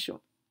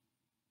potential.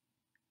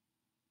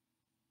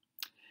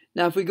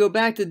 Now if we go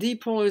back to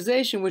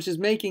depolarization, which is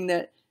making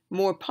that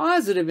more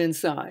positive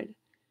inside,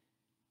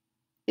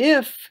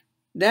 if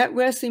that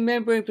resting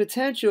membrane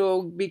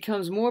potential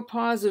becomes more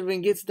positive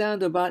and gets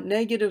down to about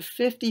negative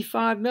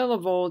 55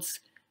 millivolts,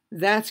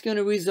 that's going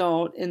to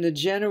result in the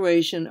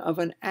generation of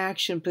an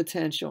action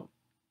potential,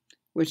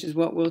 which is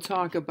what we'll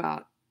talk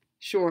about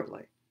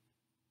shortly.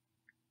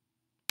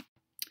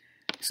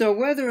 So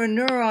whether a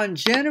neuron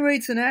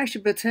generates an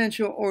action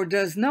potential or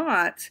does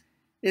not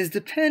is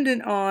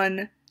dependent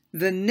on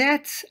the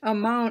net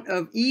amount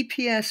of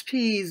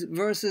EPSPs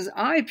versus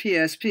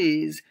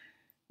IPSPs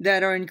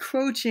that are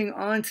encroaching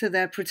onto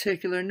that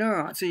particular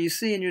neuron. So you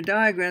see in your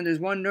diagram, there's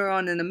one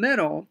neuron in the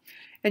middle,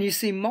 and you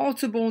see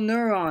multiple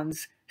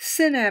neurons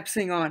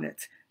synapsing on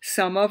it.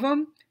 Some of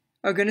them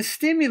are going to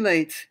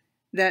stimulate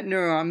that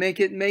neuron,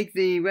 make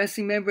the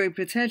resting membrane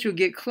potential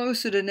get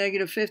closer to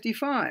negative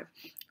 55.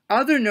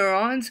 Other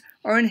neurons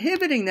are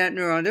inhibiting that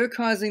neuron. They're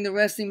causing the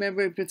resting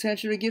membrane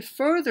potential to get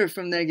further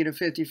from negative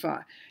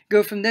 55,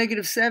 go from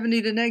negative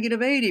 70 to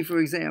negative 80, for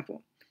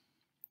example.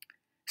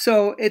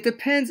 So it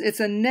depends. It's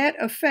a net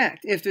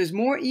effect. If there's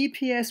more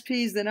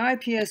EPSPs than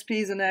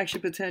IPSPs, an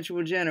action potential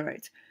will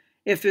generate.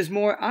 If there's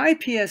more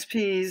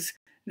IPSPs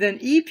than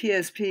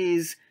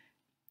EPSPs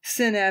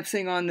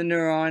synapsing on the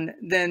neuron,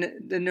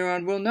 then the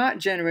neuron will not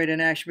generate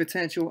an action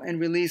potential and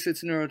release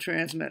its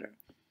neurotransmitter.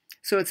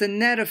 So it's a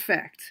net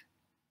effect.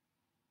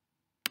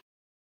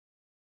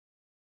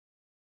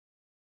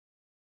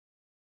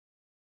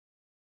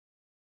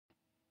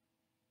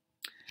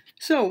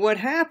 So what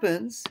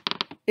happens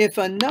if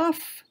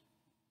enough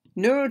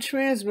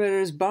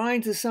neurotransmitters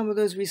bind to some of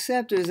those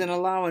receptors and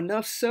allow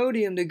enough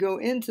sodium to go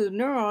into the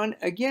neuron?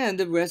 Again,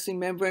 the resting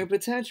membrane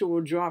potential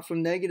will drop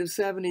from negative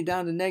 70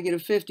 down to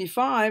negative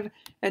 55.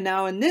 And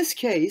now in this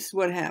case,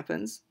 what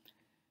happens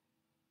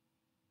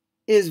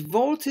is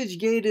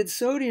voltage-gated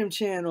sodium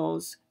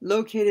channels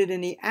located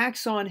in the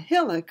axon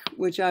hillock,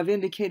 which I've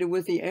indicated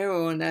with the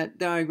arrow in that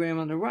diagram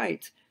on the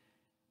right.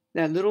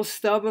 That little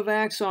stub of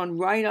axon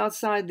right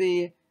outside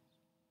the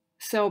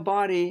cell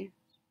body,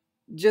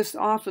 just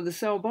off of the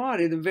cell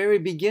body, the very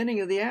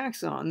beginning of the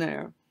axon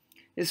there.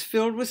 is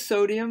filled with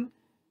sodium,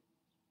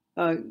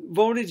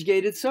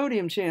 voltage-gated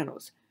sodium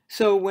channels.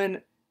 So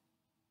when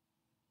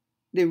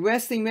the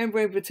resting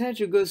membrane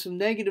potential goes from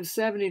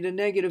 -70 to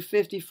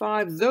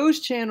 -55, those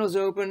channels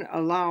open,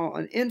 allow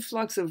an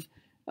influx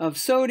of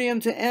sodium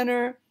to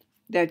enter.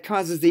 That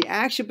causes the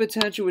action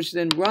potential, which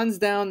then runs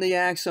down the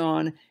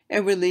axon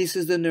and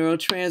releases the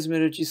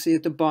neurotransmitter that you see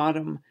at the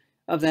bottom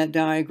of that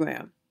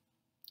diagram.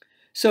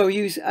 So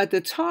at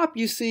the top,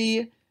 you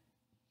see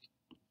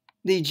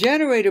the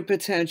generator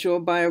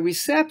potential by a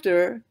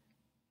receptor,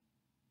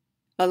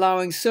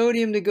 allowing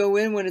sodium to go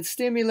in when it's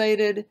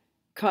stimulated,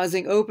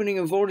 causing opening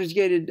of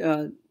voltage-gated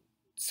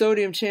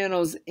sodium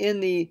channels in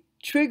the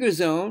trigger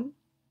zone,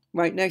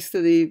 right next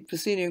to the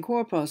Pacinian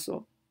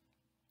corpuscle.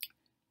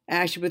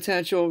 Action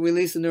potential,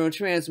 release the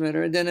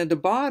neurotransmitter. And then at the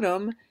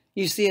bottom,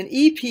 you see an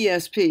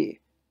EPSP.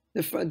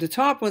 The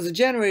top one's a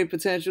generated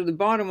potential, the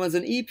bottom one's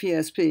an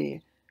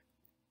EPSP,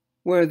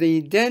 where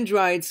the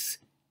dendrites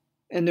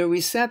and their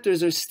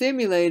receptors are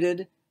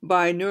stimulated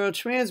by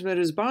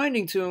neurotransmitters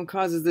binding to them,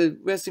 causes the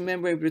resting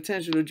membrane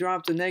potential to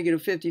drop to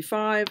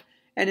 -55,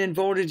 and then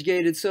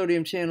voltage-gated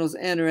sodium channels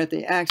enter at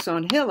the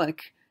axon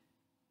hillock,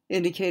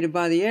 indicated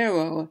by the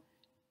arrow,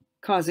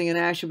 causing an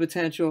action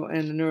potential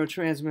and the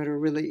neurotransmitter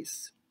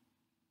release.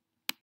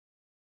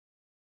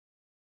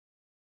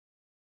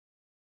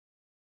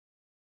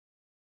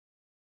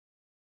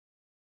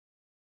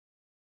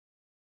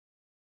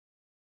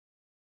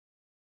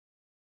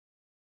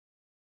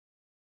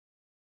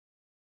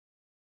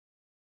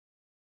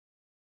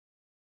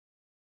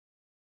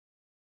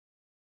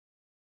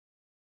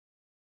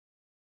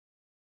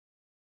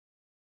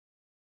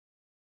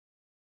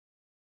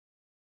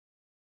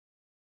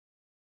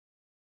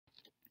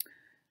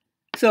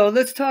 So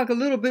let's talk a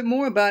little bit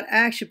more about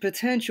action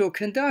potential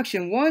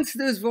conduction. Once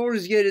those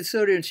voltage-gated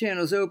sodium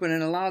channels open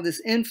and allow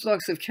this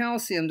influx of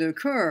calcium to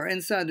occur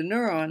inside the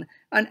neuron,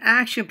 an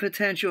action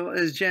potential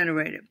is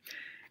generated.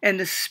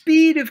 And the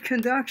speed of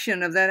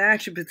conduction of that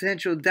action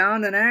potential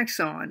down an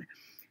axon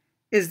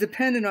is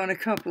dependent on a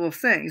couple of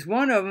things.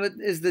 One of them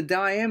is the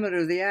diameter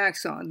of the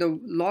axon. The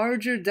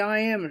larger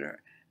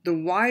diameter, the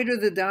wider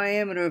the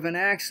diameter of an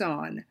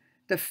axon,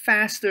 the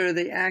faster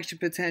the action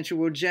potential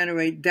will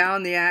generate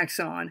down the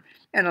axon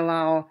and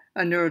allow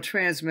a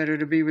neurotransmitter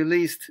to be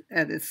released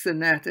at its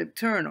synaptic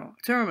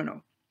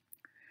terminal.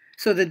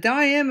 So the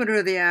diameter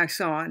of the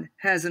axon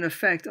has an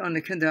effect on the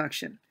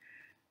conduction,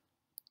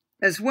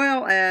 as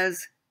well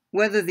as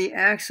whether the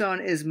axon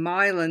is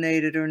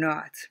myelinated or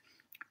not.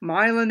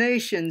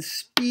 Myelination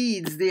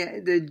speeds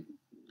the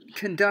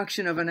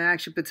conduction of an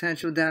action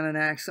potential down an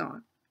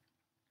axon.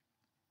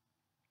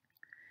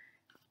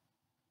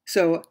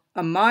 So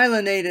a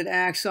myelinated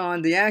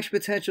axon, the action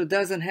potential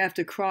doesn't have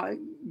to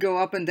go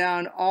up and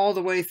down all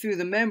the way through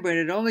the membrane.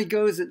 It only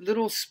goes at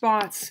little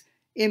spots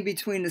in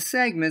between the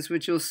segments,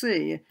 which you'll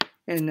see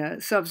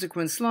in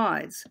subsequent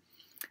slides.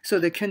 So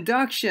the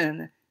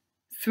conduction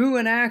through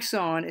an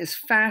axon is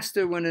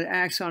faster when an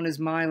axon is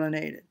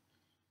myelinated.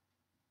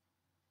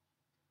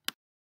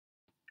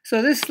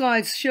 So this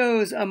slide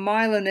shows a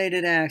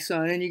myelinated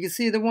axon, and you can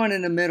see the one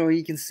in the middle.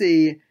 You can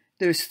see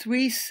there's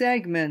 3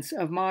 segments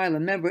of myelin.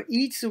 Remember,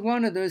 each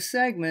one of those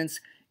segments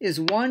is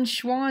one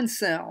Schwann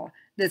cell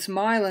that's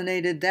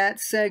myelinated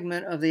that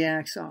segment of the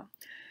axon.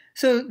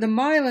 So the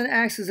myelin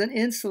acts as an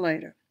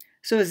insulator.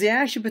 So as the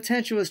action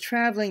potential is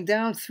traveling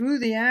down through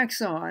the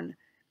axon,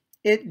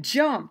 it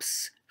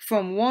jumps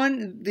from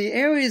the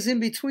areas in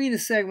between the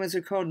segments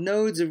are called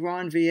nodes of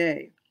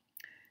Ranvier.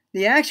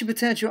 The action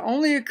potential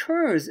only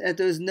occurs at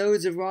those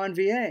nodes of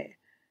Ranvier.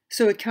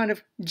 So it kind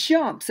of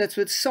jumps. That's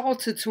what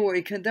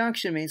saltatory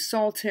conduction means.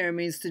 Saltare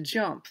means to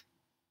jump.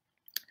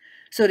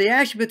 So the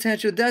action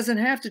potential doesn't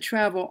have to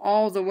travel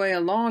all the way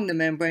along the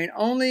membrane,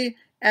 only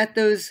at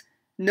those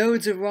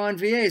nodes of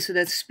Ranvier, so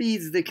that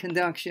speeds the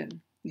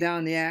conduction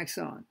down the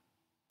axon.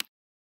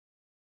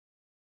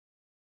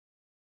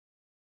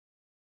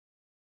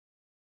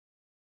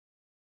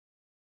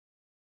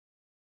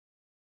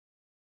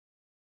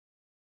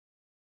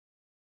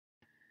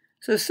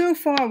 So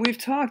far we've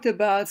talked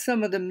about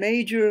some of the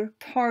major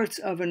parts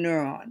of a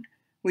neuron.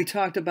 We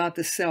talked about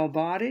the cell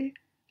body,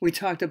 we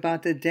talked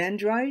about the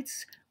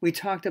dendrites, we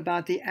talked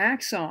about the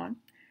axon.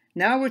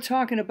 Now we're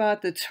talking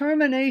about the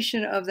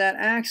termination of that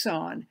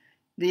axon.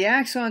 The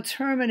axon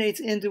terminates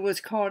into what's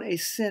called a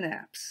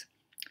synapse.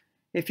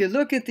 If you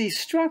look at the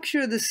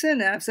structure of the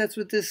synapse, that's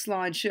what this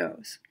slide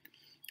shows.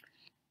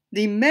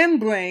 The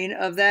membrane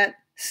of that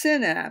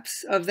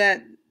synapse, of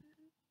that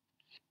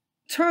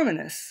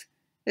terminus,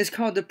 is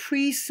called the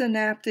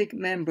presynaptic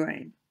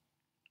membrane.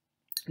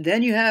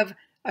 Then you have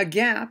a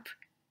gap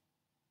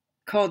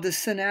called the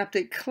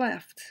synaptic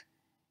cleft.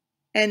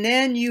 And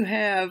then you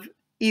have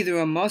either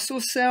a muscle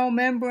cell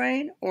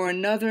membrane or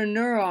another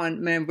neuron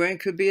membrane,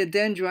 could be a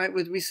dendrite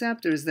with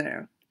receptors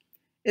there,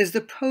 is the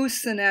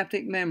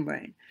postsynaptic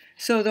membrane.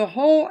 So the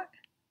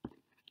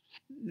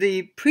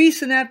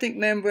presynaptic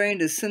membrane,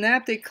 the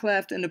synaptic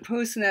cleft, and the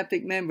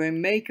postsynaptic membrane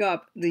make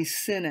up the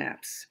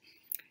synapse.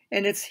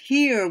 And it's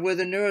here where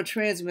the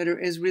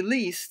neurotransmitter is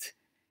released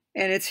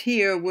And it's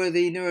here where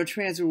the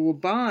neurotransmitter will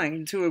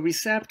bind to a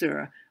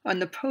receptor on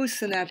the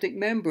postsynaptic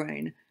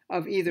membrane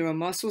of either a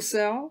muscle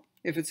cell,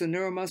 if it's a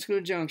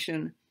neuromuscular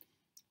junction,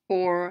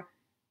 or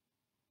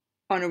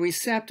on a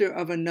receptor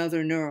of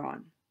another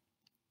neuron.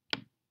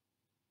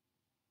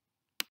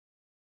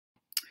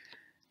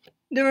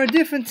 There are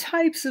different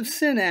types of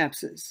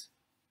synapses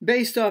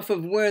based off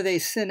of where they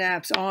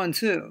synapse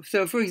onto.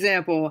 So, for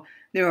example,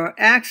 there are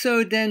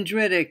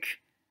axodendritic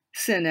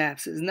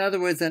synapses. In other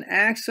words, an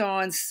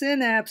axon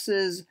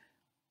synapses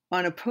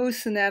on a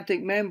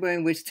postsynaptic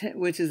membrane,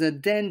 which is a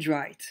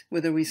dendrite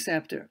with a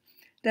receptor.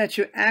 That's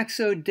your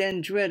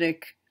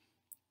axodendritic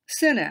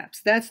synapse.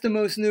 That's the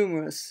most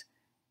numerous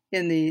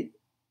in the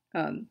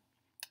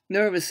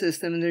nervous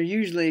system, and they're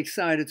usually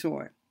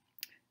excitatory.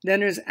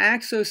 Then there's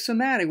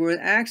axosomatic, where an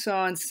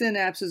axon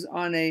synapses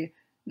on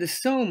the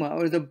soma,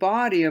 or the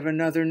body of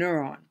another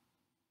neuron.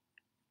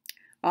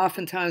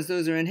 Oftentimes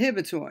those are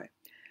inhibitory.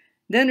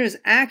 Then there's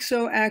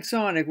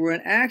axoaxonic, where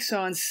an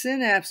axon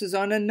synapses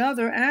on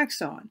another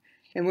axon.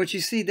 And what you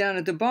see down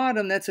at the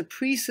bottom, that's a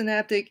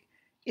presynaptic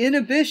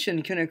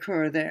inhibition can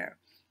occur there,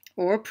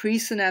 or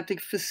presynaptic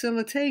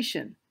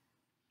facilitation.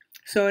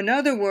 So in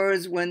other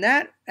words, when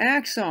that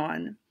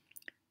axon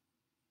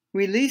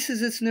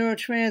releases its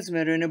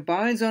neurotransmitter and it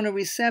binds on a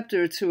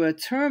receptor to a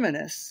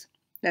terminus,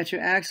 that's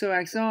your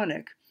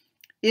axoaxonic,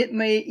 it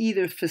may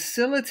either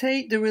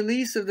facilitate the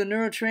release of the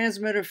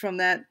neurotransmitter from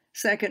that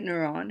second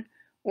neuron,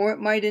 or it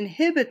might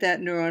inhibit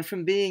that neuron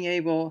from being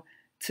able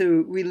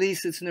to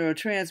release its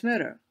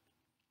neurotransmitter.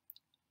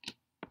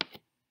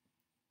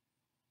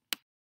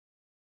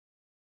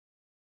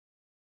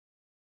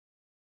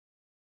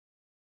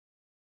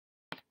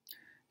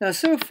 Now,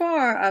 so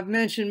far, I've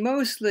mentioned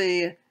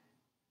mostly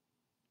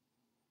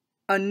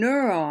a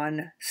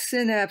neuron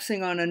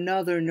synapsing on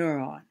another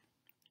neuron.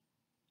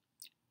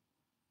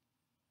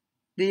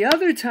 The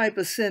other type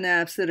of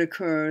synapse that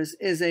occurs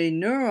is a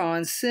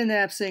neuron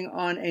synapsing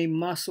on a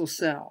muscle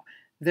cell.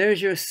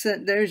 There's your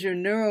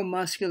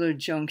neuromuscular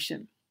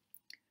junction.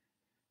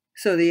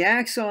 So the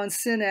axon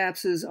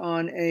synapses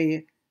on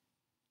a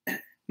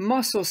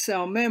muscle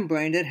cell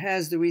membrane that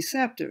has the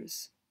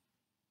receptors.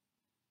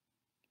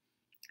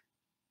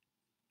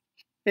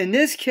 In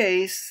this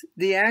case,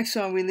 the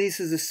axon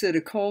releases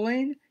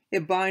acetylcholine.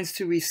 It binds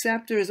to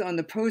receptors on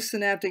the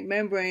postsynaptic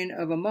membrane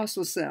of a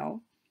muscle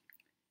cell,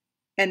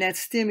 and that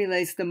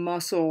stimulates the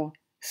muscle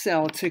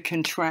cell to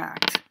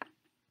contract.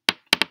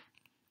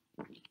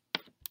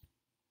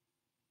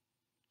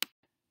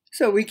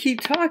 So we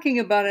keep talking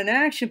about an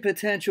action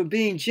potential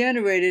being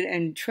generated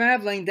and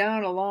traveling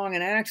down along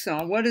an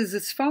axon. What is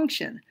its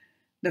function?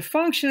 The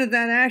function of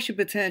that action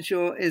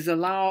potential is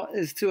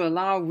to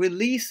allow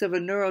release of a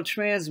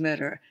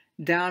neurotransmitter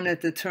down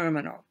at the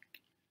terminal.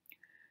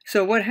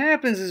 So what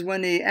happens is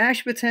when the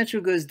action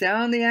potential goes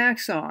down the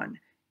axon,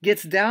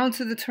 gets down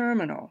to the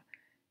terminal,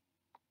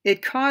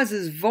 it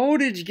causes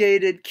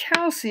voltage-gated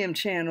calcium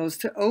channels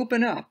to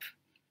open up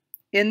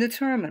in the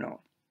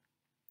terminal.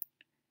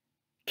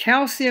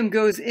 Calcium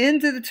goes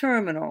into the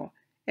terminal,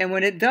 and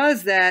when it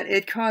does that,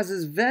 it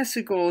causes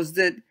vesicles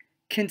that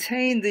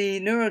contain the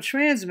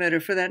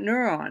neurotransmitter for that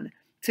neuron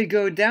to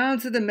go down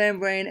to the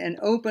membrane and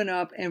open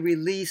up and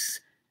release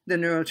the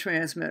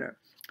neurotransmitter.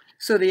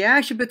 So the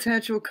action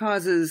potential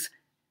causes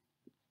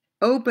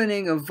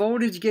opening of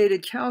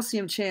voltage-gated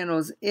calcium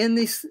channels in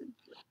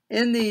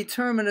the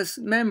terminus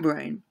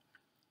membrane.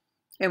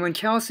 And when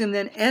calcium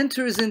then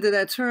enters into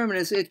that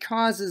terminus, it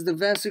causes the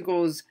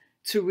vesicles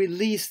to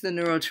release the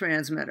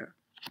neurotransmitter.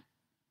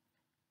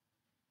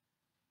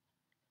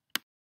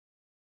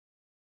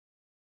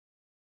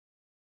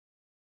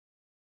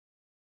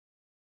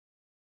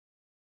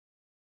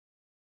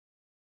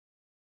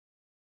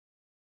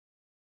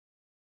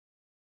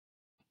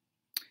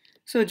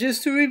 So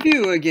just to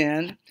review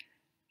again,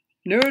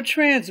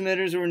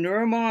 neurotransmitters or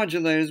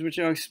neuromodulators, which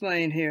I'll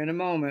explain here in a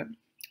moment,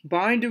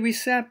 bind to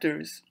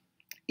receptors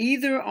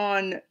either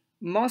on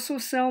muscle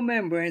cell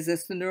membranes,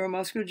 that's the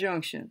neuromuscular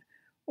junction,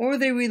 or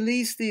they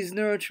release these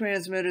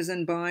neurotransmitters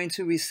and bind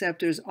to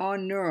receptors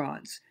on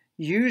neurons.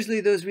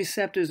 Usually those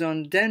receptors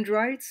on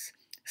dendrites,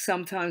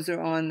 sometimes they're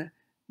on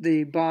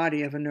the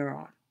body of a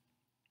neuron.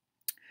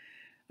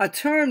 A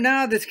term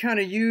now that's kind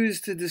of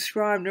used to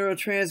describe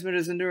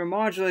neurotransmitters and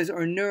neuromodulators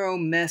are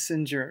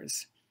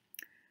neuromessengers.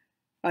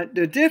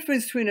 The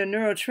difference between a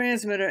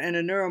neurotransmitter and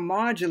a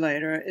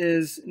neuromodulator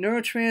is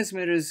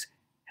neurotransmitters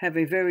have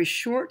a very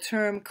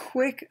short-term,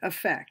 quick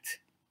effect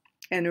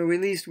and are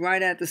released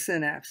right at the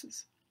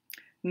synapses.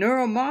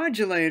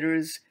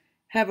 Neuromodulators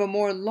have a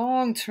more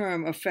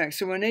long-term effect.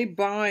 So when they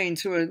bind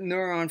to a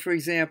neuron, for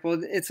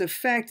example, its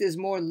effect is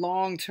more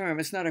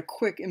long-term. It's not a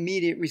quick,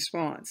 immediate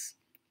response.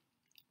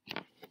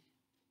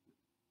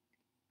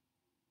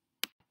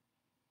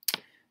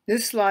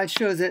 This slide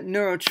shows that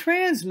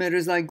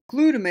neurotransmitters like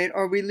glutamate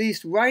are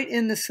released right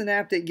in the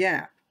synaptic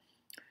gap.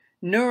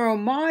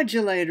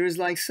 Neuromodulators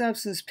like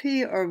substance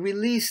P are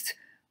released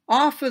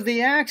off of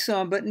the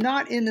axon, but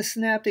not in the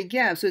synaptic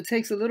gap. So it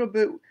takes a little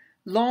bit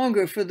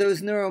longer for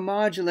those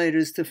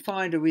neuromodulators to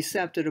find a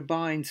receptor to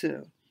bind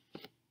to.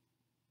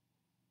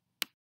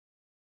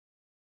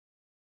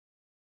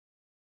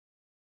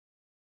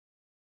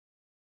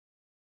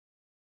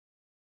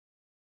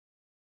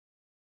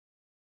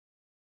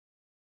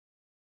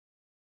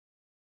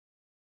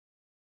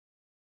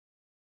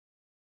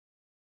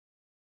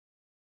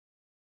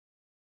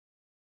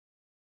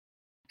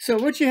 So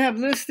what you have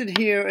listed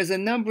here is a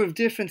number of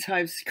different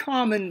types,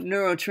 common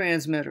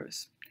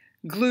neurotransmitters.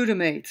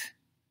 Glutamate.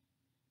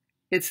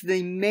 It's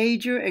the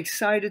major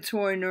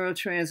excitatory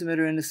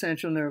neurotransmitter in the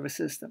central nervous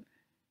system.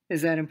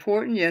 Is that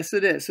important? Yes,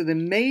 it is. So the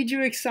major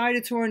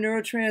excitatory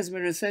neurotransmitter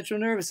in the central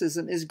nervous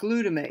system is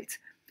glutamate.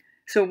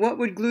 So what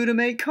would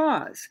glutamate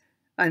cause?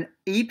 An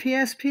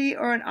EPSP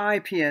or an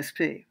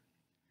IPSP?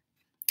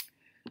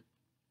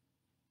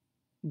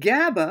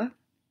 GABA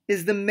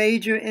is the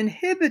major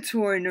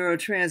inhibitory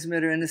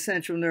neurotransmitter in the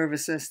central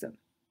nervous system.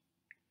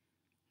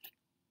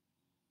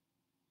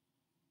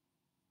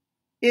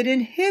 It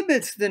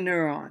inhibits the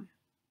neuron,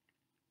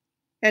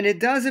 and it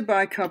does it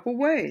by a couple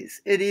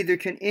ways. It either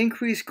can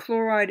increase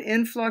chloride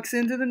influx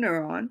into the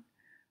neuron,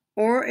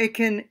 or it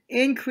can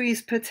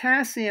increase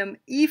potassium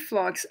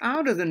efflux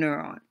out of the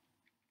neuron.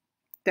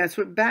 That's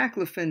what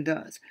baclofen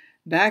does.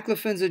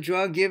 Baclofen's a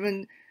drug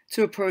given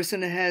to a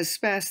person that has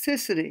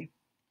spasticity.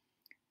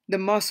 The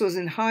muscle's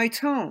in high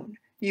tone.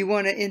 You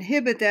want to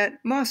inhibit that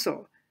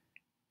muscle.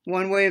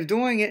 One way of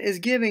doing it is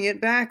giving it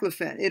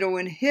baclofen. It'll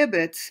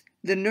inhibit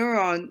the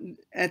neuron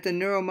at the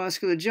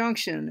neuromuscular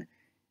junction.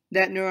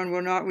 That neuron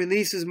will not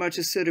release as much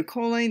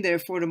acetylcholine,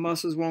 therefore the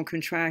muscles won't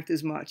contract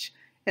as much,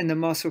 and the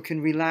muscle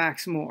can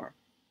relax more.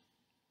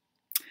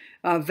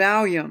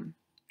 Valium,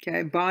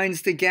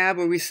 binds to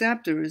GABA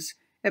receptors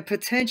and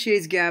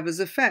potentiates GABA's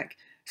effect.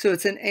 So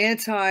it's an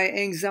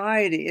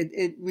anti-anxiety.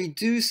 It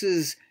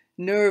reduces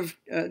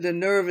the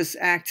nervous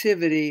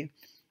activity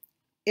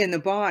in the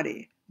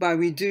body by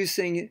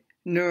reducing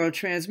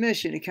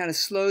neurotransmission. It kind of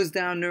slows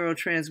down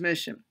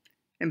neurotransmission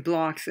and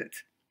blocks it.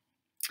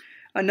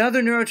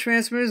 Another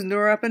neurotransmitter is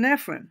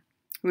norepinephrine,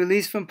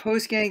 released from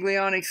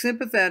postganglionic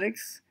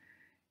sympathetics.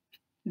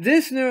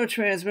 This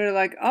neurotransmitter,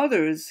 like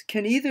others,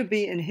 can either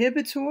be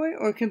inhibitory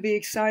or can be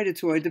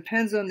excitatory. It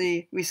depends on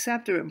the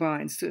receptor it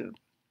binds to.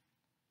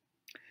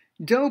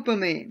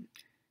 Dopamine,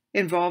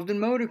 involved in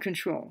motor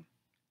control.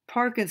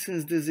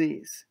 Parkinson's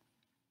disease.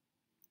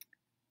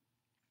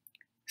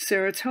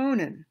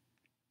 Serotonin,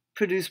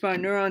 produced by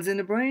neurons in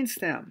the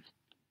brainstem.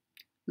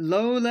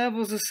 Low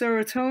levels of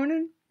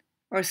serotonin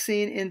are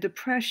seen in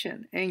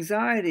depression,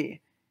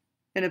 anxiety,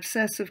 and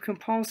obsessive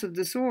compulsive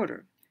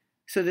disorder.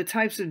 So the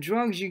types of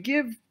drugs you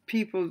give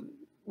people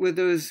with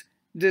those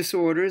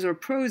disorders are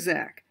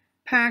Prozac,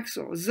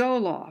 Paxil,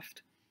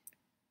 Zoloft.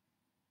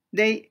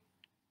 They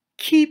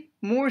keep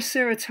more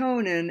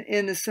serotonin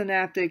in the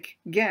synaptic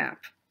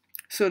gap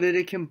so that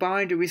it can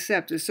bind to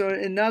receptors. So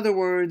in other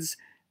words,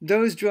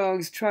 those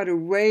drugs try to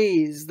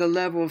raise the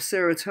level of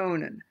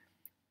serotonin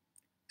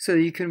so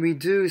you can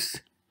reduce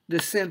the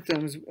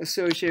symptoms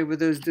associated with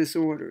those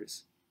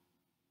disorders.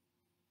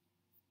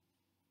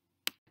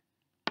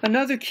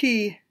 Another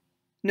key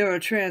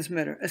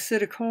neurotransmitter,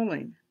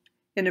 acetylcholine.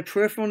 In the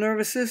peripheral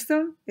nervous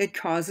system, it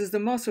causes the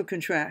muscle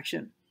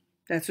contraction.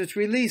 That's what's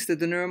released at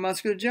the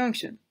neuromuscular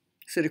junction.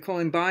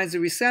 Acetylcholine binds the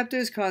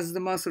receptors, causes the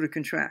muscle to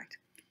contract.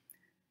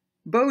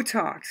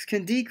 Botox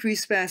can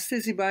decrease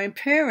spasticity by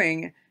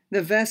impairing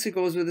the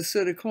vesicles with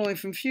acetylcholine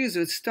from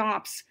fusel. It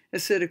stops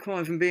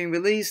acetylcholine from being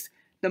released.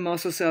 The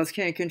muscle cells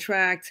can't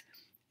contract,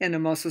 and the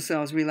muscle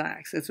cells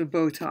relax. That's what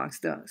Botox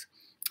does.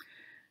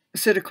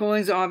 Acetylcholine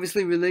is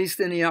obviously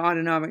released in the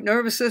autonomic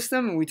nervous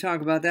system, and we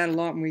talk about that a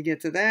lot when we get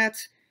to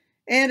that.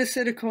 And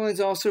acetylcholine is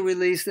also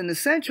released in the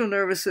central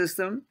nervous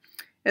system.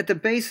 At the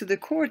base of the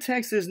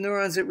cortex, there's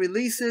neurons that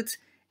release it,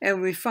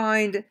 and we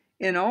find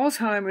in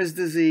Alzheimer's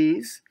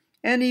disease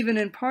and even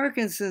in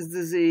Parkinson's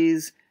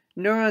disease,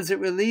 neurons that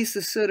release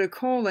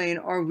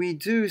acetylcholine are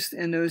reduced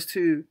in those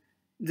two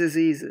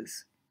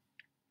diseases.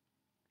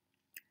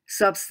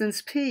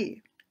 Substance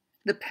P,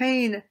 the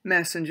pain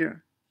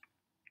messenger,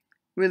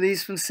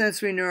 released from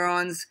sensory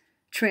neurons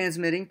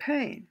transmitting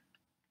pain.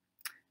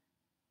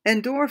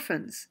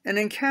 Endorphins and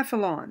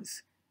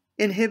enkephalons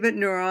inhibit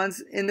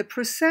neurons in the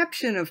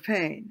perception of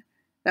pain.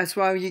 That's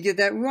why you get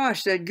that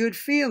rush, that good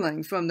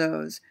feeling from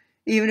those.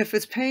 Even if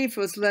it's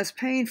painful, it's less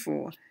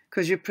painful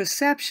because your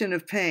perception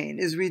of pain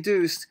is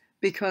reduced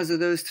because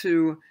of those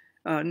two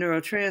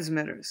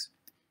neurotransmitters.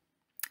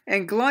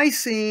 And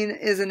glycine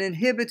is an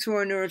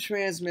inhibitory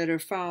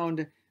neurotransmitter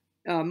found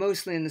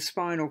mostly in the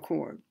spinal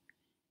cord.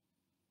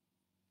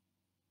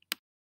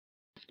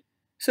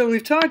 So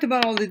we've talked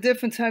about all the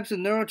different types of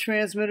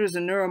neurotransmitters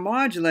and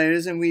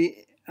neuromodulators, and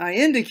I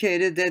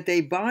indicated that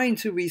they bind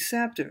to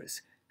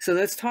receptors. So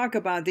let's talk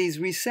about these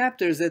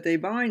receptors that they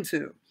bind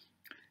to.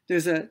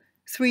 There's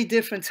three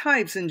different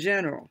types in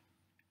general.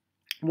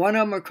 One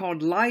of them are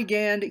called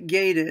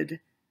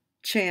ligand-gated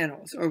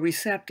channels or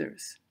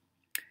receptors.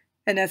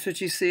 And that's what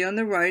you see on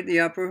the right, the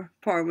upper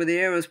part where the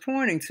arrow is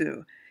pointing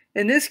to.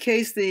 In this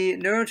case, the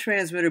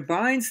neurotransmitter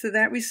binds to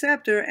that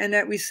receptor, and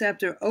that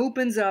receptor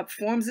opens up,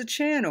 forms a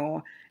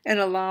channel, and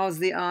allows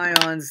the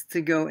ions to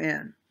go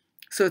in.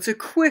 So it's a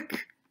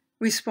quick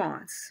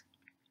response,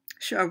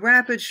 a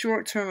rapid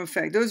short-term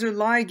effect. Those are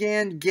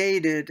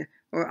ligand-gated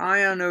or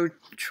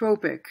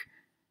ionotropic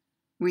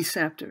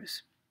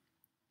receptors.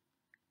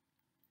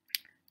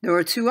 There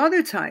are two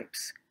other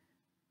types,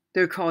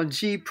 They're called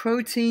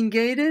G-protein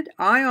gated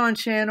ion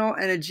channel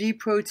and a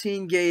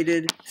G-protein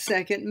gated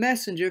second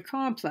messenger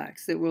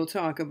complex that we'll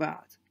talk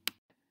about.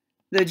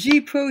 The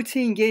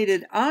G-protein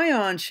gated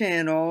ion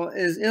channel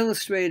is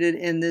illustrated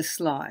in this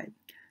slide.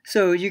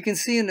 So you can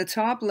see in the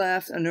top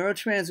left, a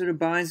neurotransmitter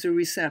binds to a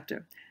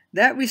receptor.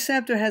 That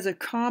receptor has a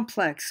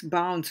complex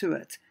bound to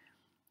it,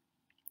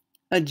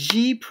 a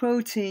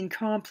G-protein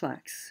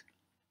complex.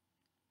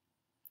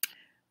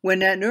 When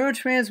that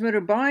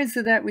neurotransmitter binds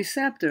to that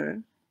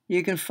receptor,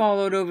 you can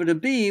follow it over to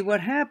B.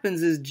 What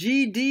happens is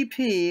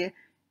GDP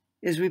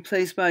is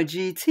replaced by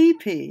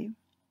GTP.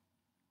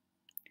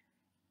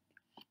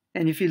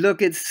 And if you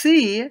look at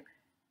C,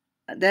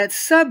 that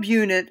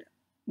subunit,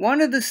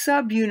 one of the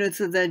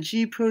subunits of that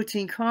G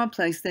protein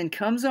complex then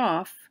comes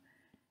off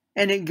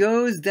and it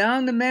goes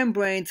down the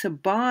membrane to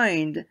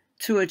bind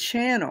to a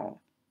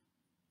channel.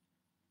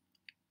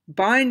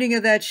 Binding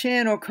of that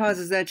channel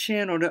causes that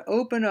channel to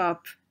open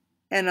up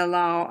and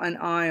allow an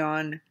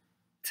ion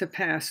to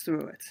pass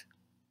through it.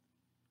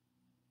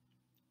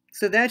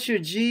 So that's your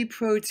G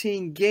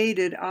protein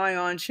gated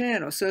ion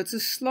channel. So it's a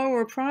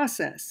slower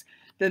process.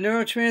 The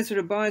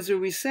neurotransmitter binds to a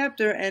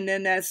receptor, and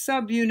then that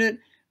subunit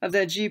of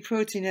that G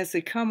protein has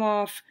to come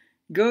off,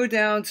 go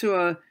down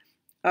to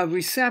a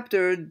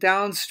receptor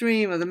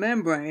downstream of the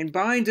membrane,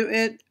 bind to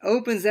it,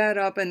 opens that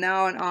up, and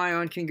now an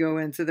ion can go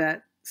into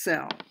that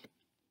cell.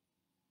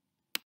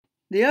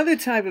 The other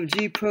type of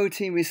G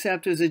protein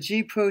receptor is a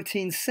G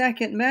protein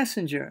second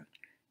messenger.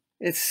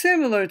 It's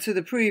similar to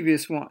the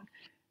previous one.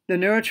 The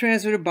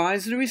neurotransmitter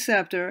binds to the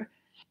receptor.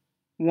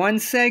 One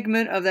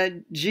segment of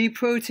that G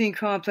protein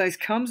complex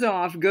comes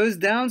off, goes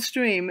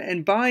downstream,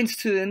 and binds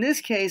to, in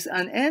this case,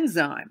 an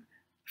enzyme.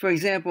 For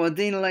example,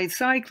 adenylate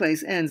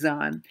cyclase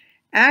enzyme.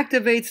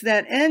 Activates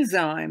that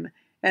enzyme,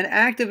 and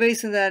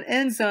activation of that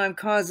enzyme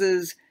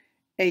causes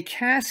a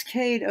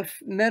cascade of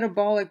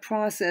metabolic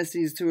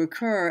processes to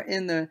occur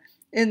in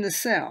the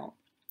cell.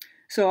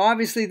 So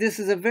obviously this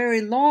is a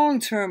very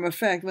long-term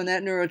effect when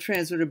that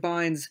neurotransmitter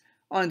binds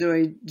onto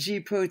a G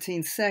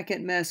protein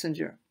second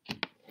messenger.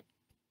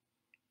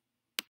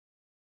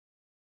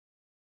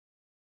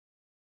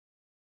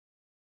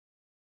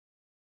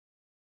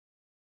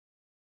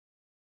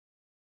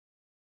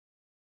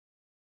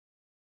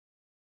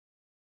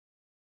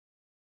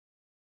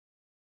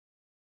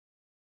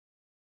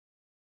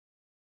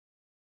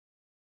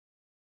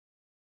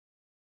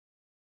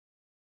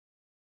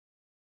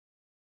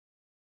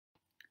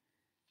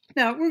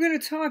 Now, we're going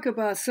to talk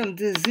about some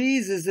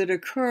diseases that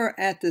occur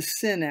at the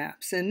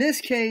synapse. In this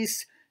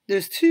case,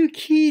 there's two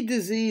key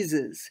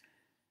diseases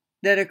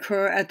that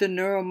occur at the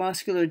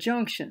neuromuscular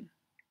junction.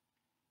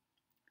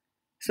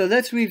 So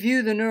let's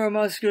review the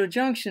neuromuscular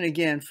junction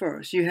again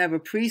first. You have a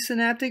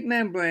presynaptic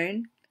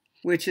membrane,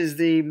 which is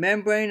the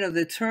membrane of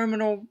the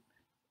terminus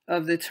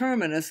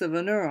of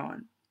a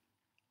neuron.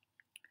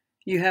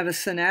 You have a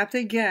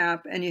synaptic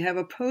gap, and you have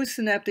a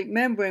postsynaptic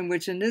membrane,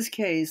 which in this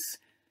case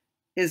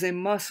is a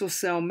muscle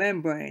cell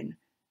membrane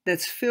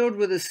that's filled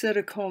with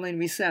acetylcholine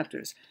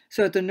receptors.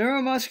 So at the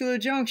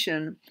neuromuscular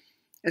junction,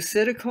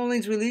 acetylcholine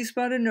is released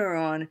by the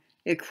neuron,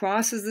 it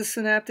crosses the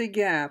synaptic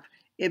gap,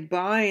 it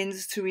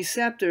binds to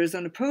receptors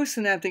on the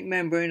postsynaptic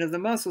membrane of the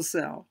muscle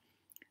cell,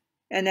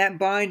 and that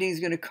binding is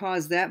going to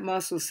cause that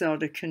muscle cell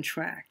to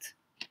contract.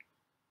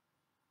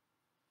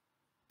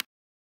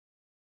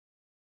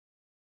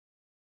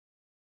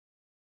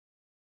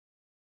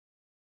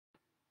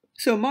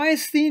 So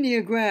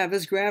myasthenia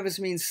gravis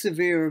means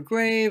severe or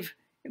grave.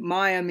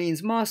 Mya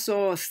means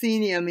muscle,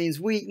 asthenia means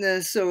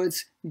weakness. So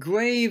it's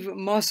grave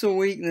muscle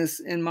weakness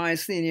in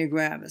myasthenia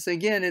gravis.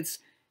 Again, it's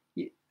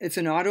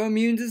an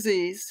autoimmune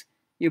disease.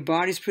 Your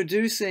body's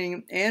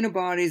producing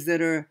antibodies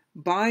that are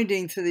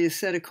binding to the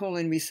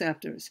acetylcholine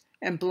receptors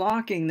and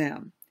blocking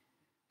them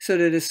so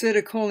that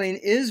acetylcholine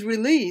is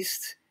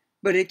released,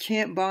 but it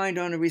can't bind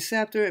on a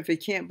receptor. If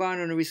it can't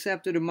bind on a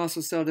receptor, the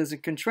muscle cell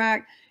doesn't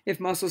contract. If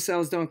muscle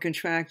cells don't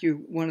contract,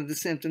 one of the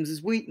symptoms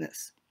is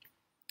weakness.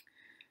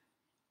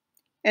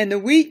 And the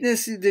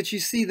weakness that you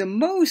see the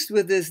most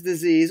with this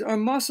disease are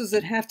muscles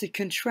that have to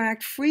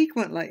contract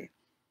frequently,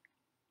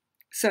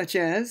 such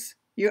as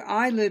your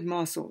eyelid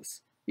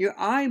muscles, your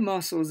eye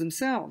muscles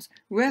themselves,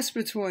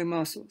 respiratory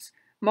muscles,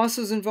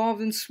 muscles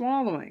involved in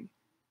swallowing,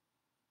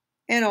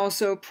 and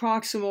also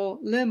proximal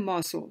limb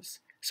muscles.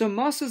 So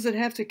muscles that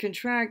have to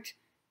contract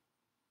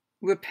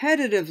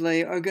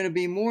repetitively are going to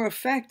be more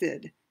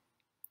affected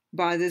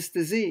by this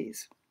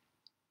disease.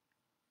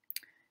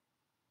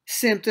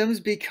 Symptoms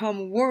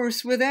become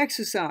worse with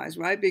exercise,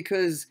 right?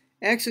 Because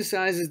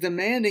exercise is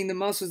demanding the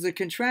muscles to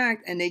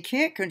contract, and they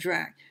can't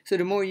contract. So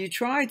the more you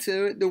try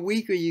to, the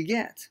weaker you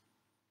get.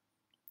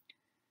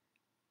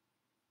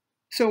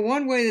 So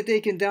one way that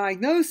they can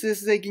diagnose this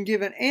is they can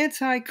give an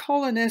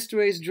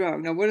anticholinesterase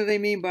drug. Now, what do they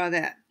mean by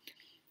that?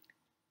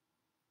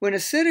 When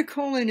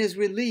acetylcholine is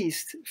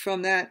released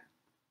from that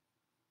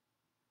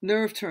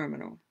nerve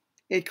terminal,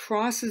 it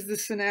crosses the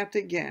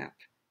synaptic gap.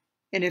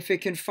 And if it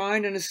can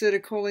find an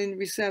acetylcholine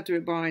receptor,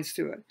 it binds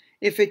to it.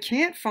 If it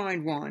can't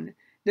find one,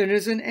 then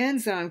there's an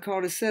enzyme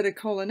called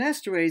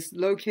acetylcholinesterase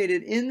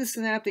located in the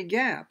synaptic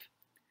gap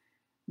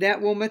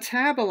that will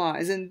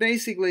metabolize and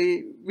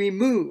basically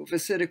remove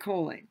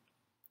acetylcholine.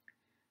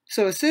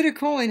 So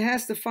acetylcholine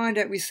has to find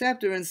that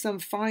receptor in some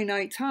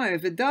finite time.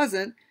 If it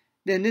doesn't,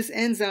 then this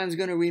enzyme is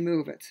going to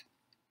remove it.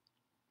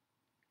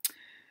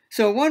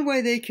 So one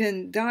way they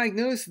can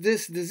diagnose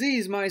this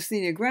disease,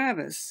 myasthenia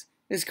gravis,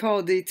 is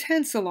called the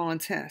tensilon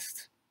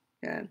test.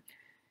 Okay?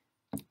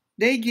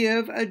 They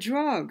give a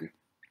drug,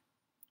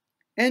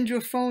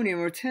 endrophonium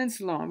or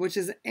tensilon, which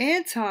is an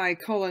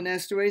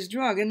anti-cholinesterase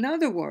drug. In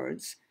other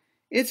words,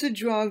 it's a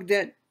drug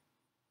that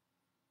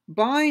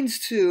binds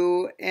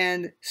to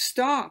and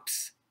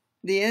stops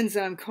the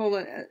enzyme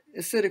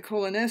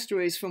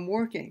acetylcholinesterase from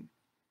working.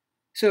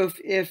 So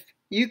if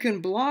you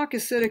can block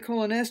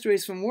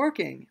acetylcholinesterase from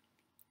working,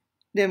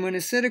 then when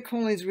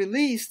acetylcholine is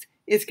released,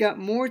 it's got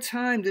more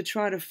time to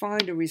try to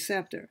find a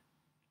receptor.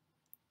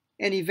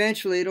 And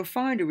eventually it'll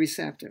find a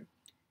receptor.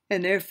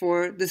 And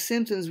therefore the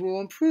symptoms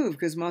will improve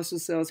because muscle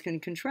cells can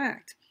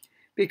contract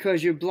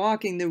because you're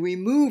blocking the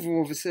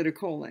removal of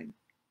acetylcholine.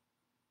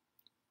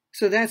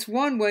 So that's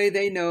one way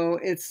they know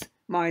it's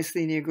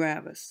myasthenia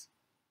gravis.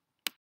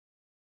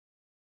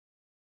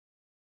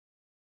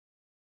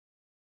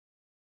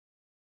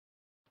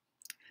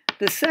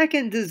 The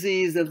second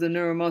disease of the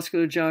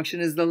neuromuscular junction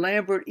is the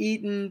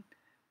Lambert-Eaton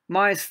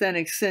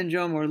myasthenic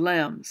syndrome, or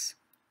LEMS.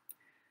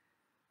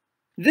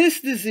 This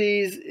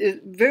disease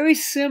is very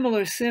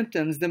similar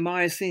symptoms to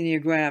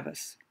myasthenia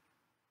gravis,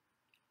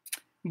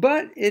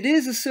 but it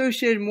is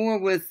associated more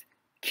with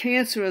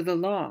cancer of the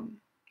lung.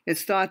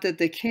 It's thought that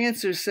the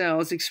cancer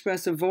cells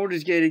express a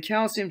voltage-gated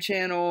calcium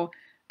channel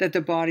that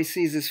the body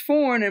sees as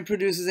foreign and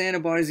produces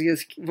antibodies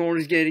against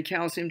voltage-gated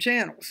calcium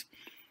channels.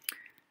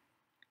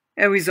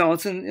 It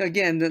results in,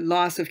 again, the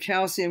loss of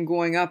calcium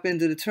going up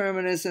into the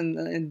terminus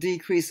and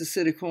decreased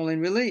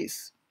acetylcholine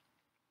release.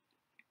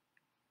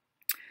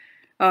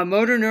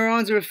 Motor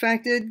neurons are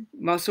affected.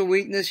 Muscle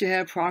weakness, you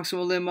have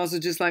proximal limb muscle,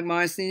 just like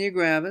myasthenia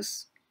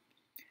gravis.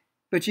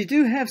 But you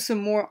do have some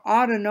more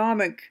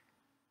autonomic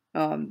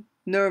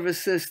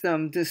nervous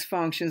system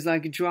dysfunctions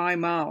like dry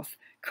mouth,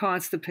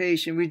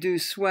 constipation,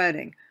 reduced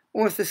sweating,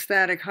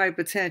 orthostatic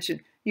hypotension.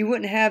 You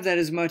wouldn't have that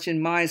as much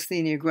in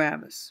myasthenia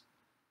gravis.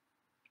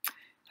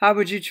 How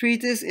would you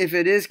treat this? If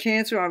it is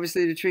cancer,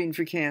 obviously they're treating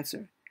for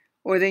cancer.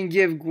 Or they can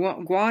give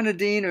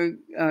guanidine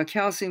or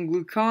calcium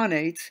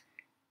gluconate,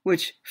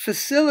 which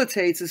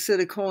facilitates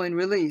acetylcholine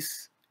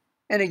release.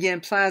 And again,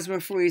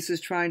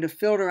 plasmapheresis, trying to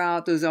filter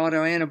out those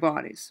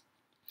autoantibodies.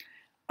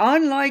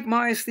 Unlike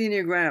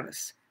myasthenia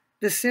gravis,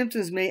 the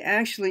symptoms may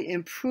actually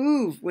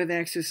improve with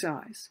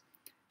exercise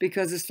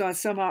because it's thought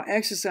somehow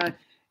exercise.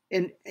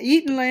 In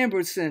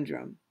Eaton-Lambert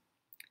syndrome,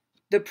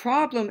 the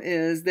problem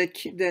is that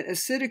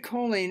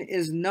acetylcholine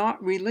is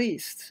not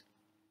released.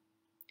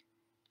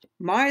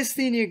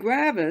 Myasthenia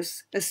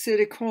gravis,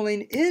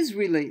 acetylcholine is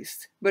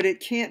released, but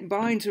it can't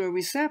bind to a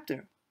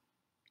receptor.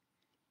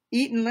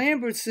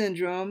 Eaton-Lambert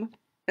syndrome,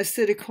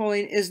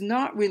 acetylcholine is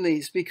not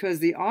released because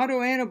the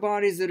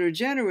autoantibodies that are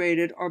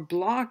generated are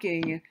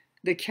blocking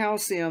the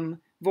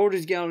calcium,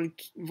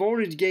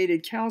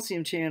 voltage-gated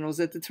calcium channels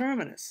at the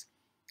terminus.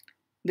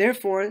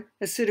 Therefore,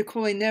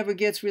 acetylcholine never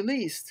gets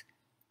released.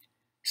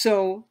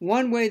 So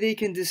one way they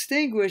can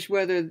distinguish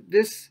whether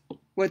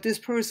what this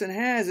person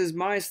has is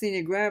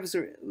myasthenia gravis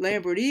or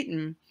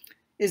Lambert-Eaton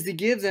is to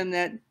give them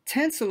that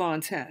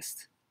tensilon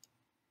test.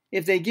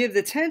 If they give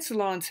the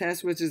tensilon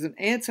test, which is an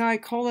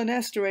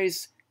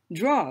anti-cholinesterase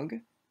drug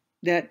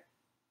that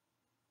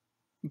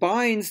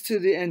binds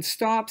to and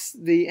stops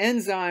the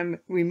enzyme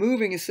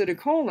removing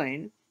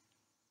acetylcholine,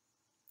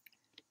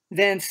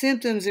 then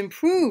symptoms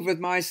improve with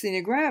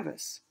myasthenia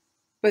gravis,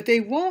 but they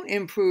won't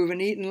improve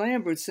in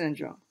Eaton-Lambert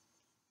syndrome.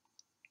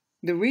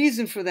 The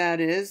reason for that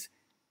is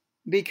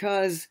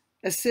because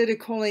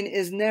acetylcholine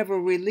is never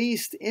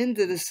released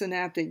into the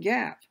synaptic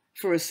gap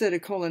for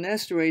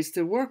acetylcholinesterase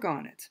to work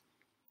on it.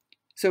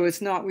 So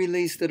it's not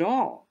released at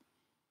all.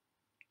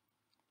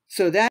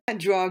 So that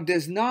drug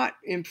does not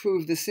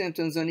improve the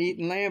symptoms on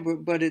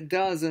Eaton-Lambert, but it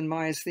does on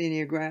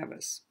myasthenia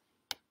gravis.